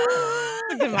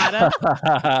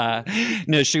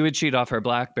 No, she would cheat off her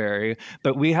BlackBerry,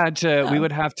 but we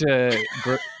would have to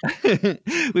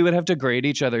grade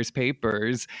each other's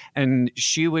papers, and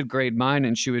she would grade mine,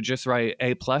 and she would just write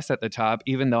A+ at the top,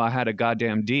 even though I had a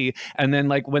goddamn D. And then,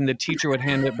 like, when the teacher would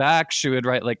hand it back, she would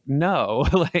write like, no,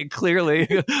 like, clearly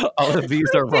all of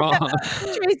these are wrong.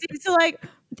 Tracy, so like,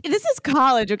 this is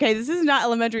college, okay? This is not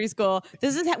elementary school.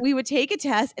 This is we would take a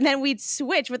test and then we'd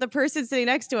switch with the person sitting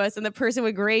next to us, and the person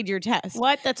would grade your test.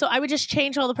 What? That's so I would just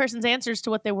change all the person's answers to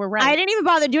what they were right. I didn't even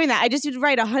bother doing that. I just would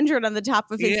write 100 on the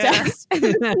top of his test. And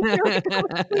then the teacher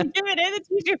would give it in. The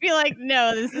teacher would be like,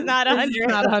 "No, this is not 100. This is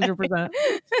not 100%."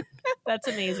 That's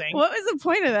amazing. What was the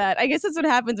point of that? I guess that's what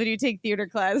happens when you take theater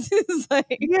classes.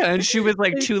 Like, Yeah, and she was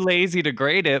like too lazy to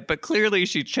grade it, but clearly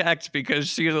she checked because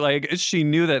she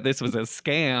knew that this was a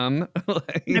scam.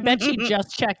 Like, I bet she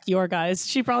just checked your guys.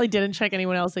 She probably didn't check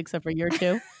anyone else except for your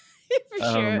two. for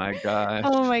oh sure. my gosh.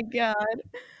 Oh my God.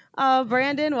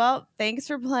 Brandon, well, thanks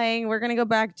for playing. We're gonna go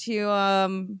back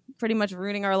to pretty much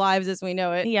ruining our lives as we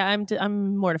know it. Yeah,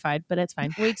 I'm mortified, but it's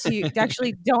fine. Wait till you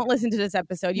actually don't listen to this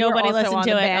episode. You Nobody are also listened on to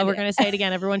the it. band. We're gonna say it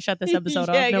again. Everyone shut this episode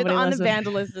off. Yeah, you're Nobody on listened. the band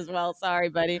list as well. Sorry,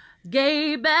 buddy.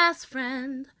 Gay best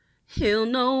friend, he'll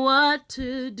know what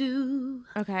to do.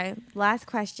 Okay, last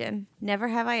question. Never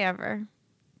have I ever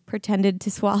pretended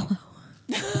to swallow.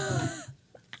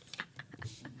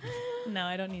 No,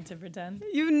 I don't need to pretend.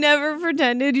 You've never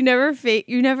pretended. You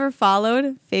never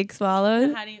followed. Fake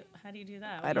swallowed. How do you do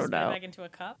that? I don't know. Back into a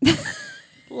cup.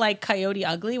 Like Coyote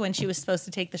Ugly when she was supposed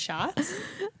to take the shots.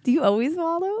 Do you always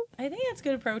swallow? I think that's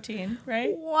good protein,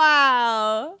 right?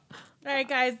 Wow. All right,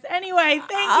 guys. Anyway,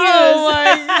 thank you. Oh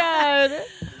my God.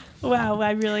 Wow,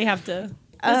 I really have to.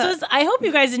 I hope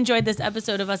you guys enjoyed this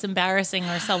episode of us embarrassing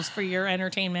ourselves for your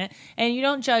entertainment, and you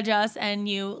don't judge us, and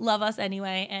you love us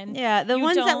anyway. And Yeah, the you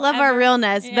ones that don't love our ever-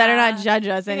 realness better Yeah. not judge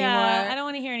us anymore. Yeah, I don't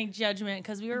want to hear any judgment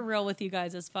because we were real with you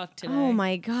guys as fuck today. Oh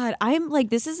my God. I'm like,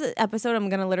 this is an episode I'm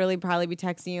going to literally probably be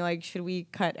texting you like, should we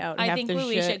cut out I half think the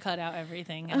we shit? should cut out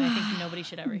everything, and I think nobody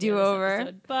should ever hear Do this over.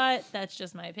 episode. But that's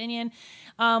just my opinion.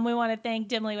 We want to thank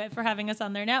Dimly Wit for having us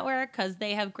on their network because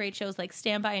they have great shows like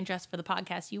Stand By and Dress for the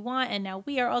Podcast You Want, and now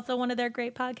we are also one of their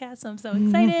great podcasts. So I'm so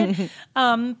excited.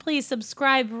 Please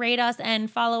subscribe, rate us, and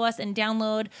follow us, and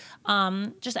download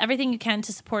just everything you can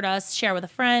to support us. Share with a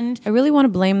friend. I really want to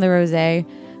blame the rosé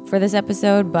for this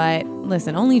episode, but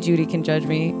listen, only Judy can judge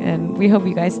me, and we hope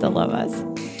you guys still love us.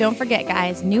 Don't forget,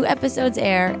 guys, new episodes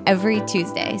air every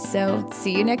Tuesday, so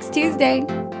see you next Tuesday.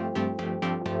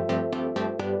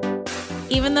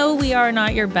 Even though we are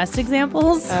not your best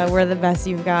examples. We're the best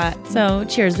you've got. So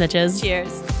cheers, bitches.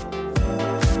 Cheers.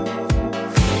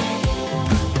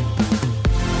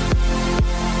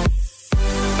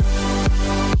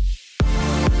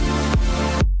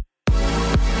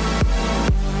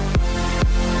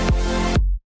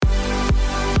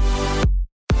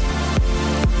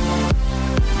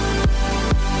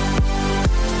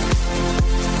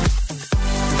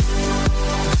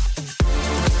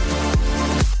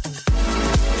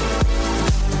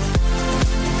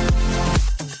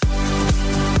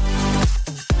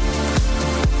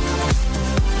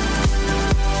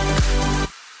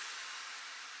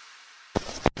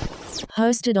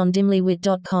 Hosted on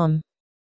dimlywit.com.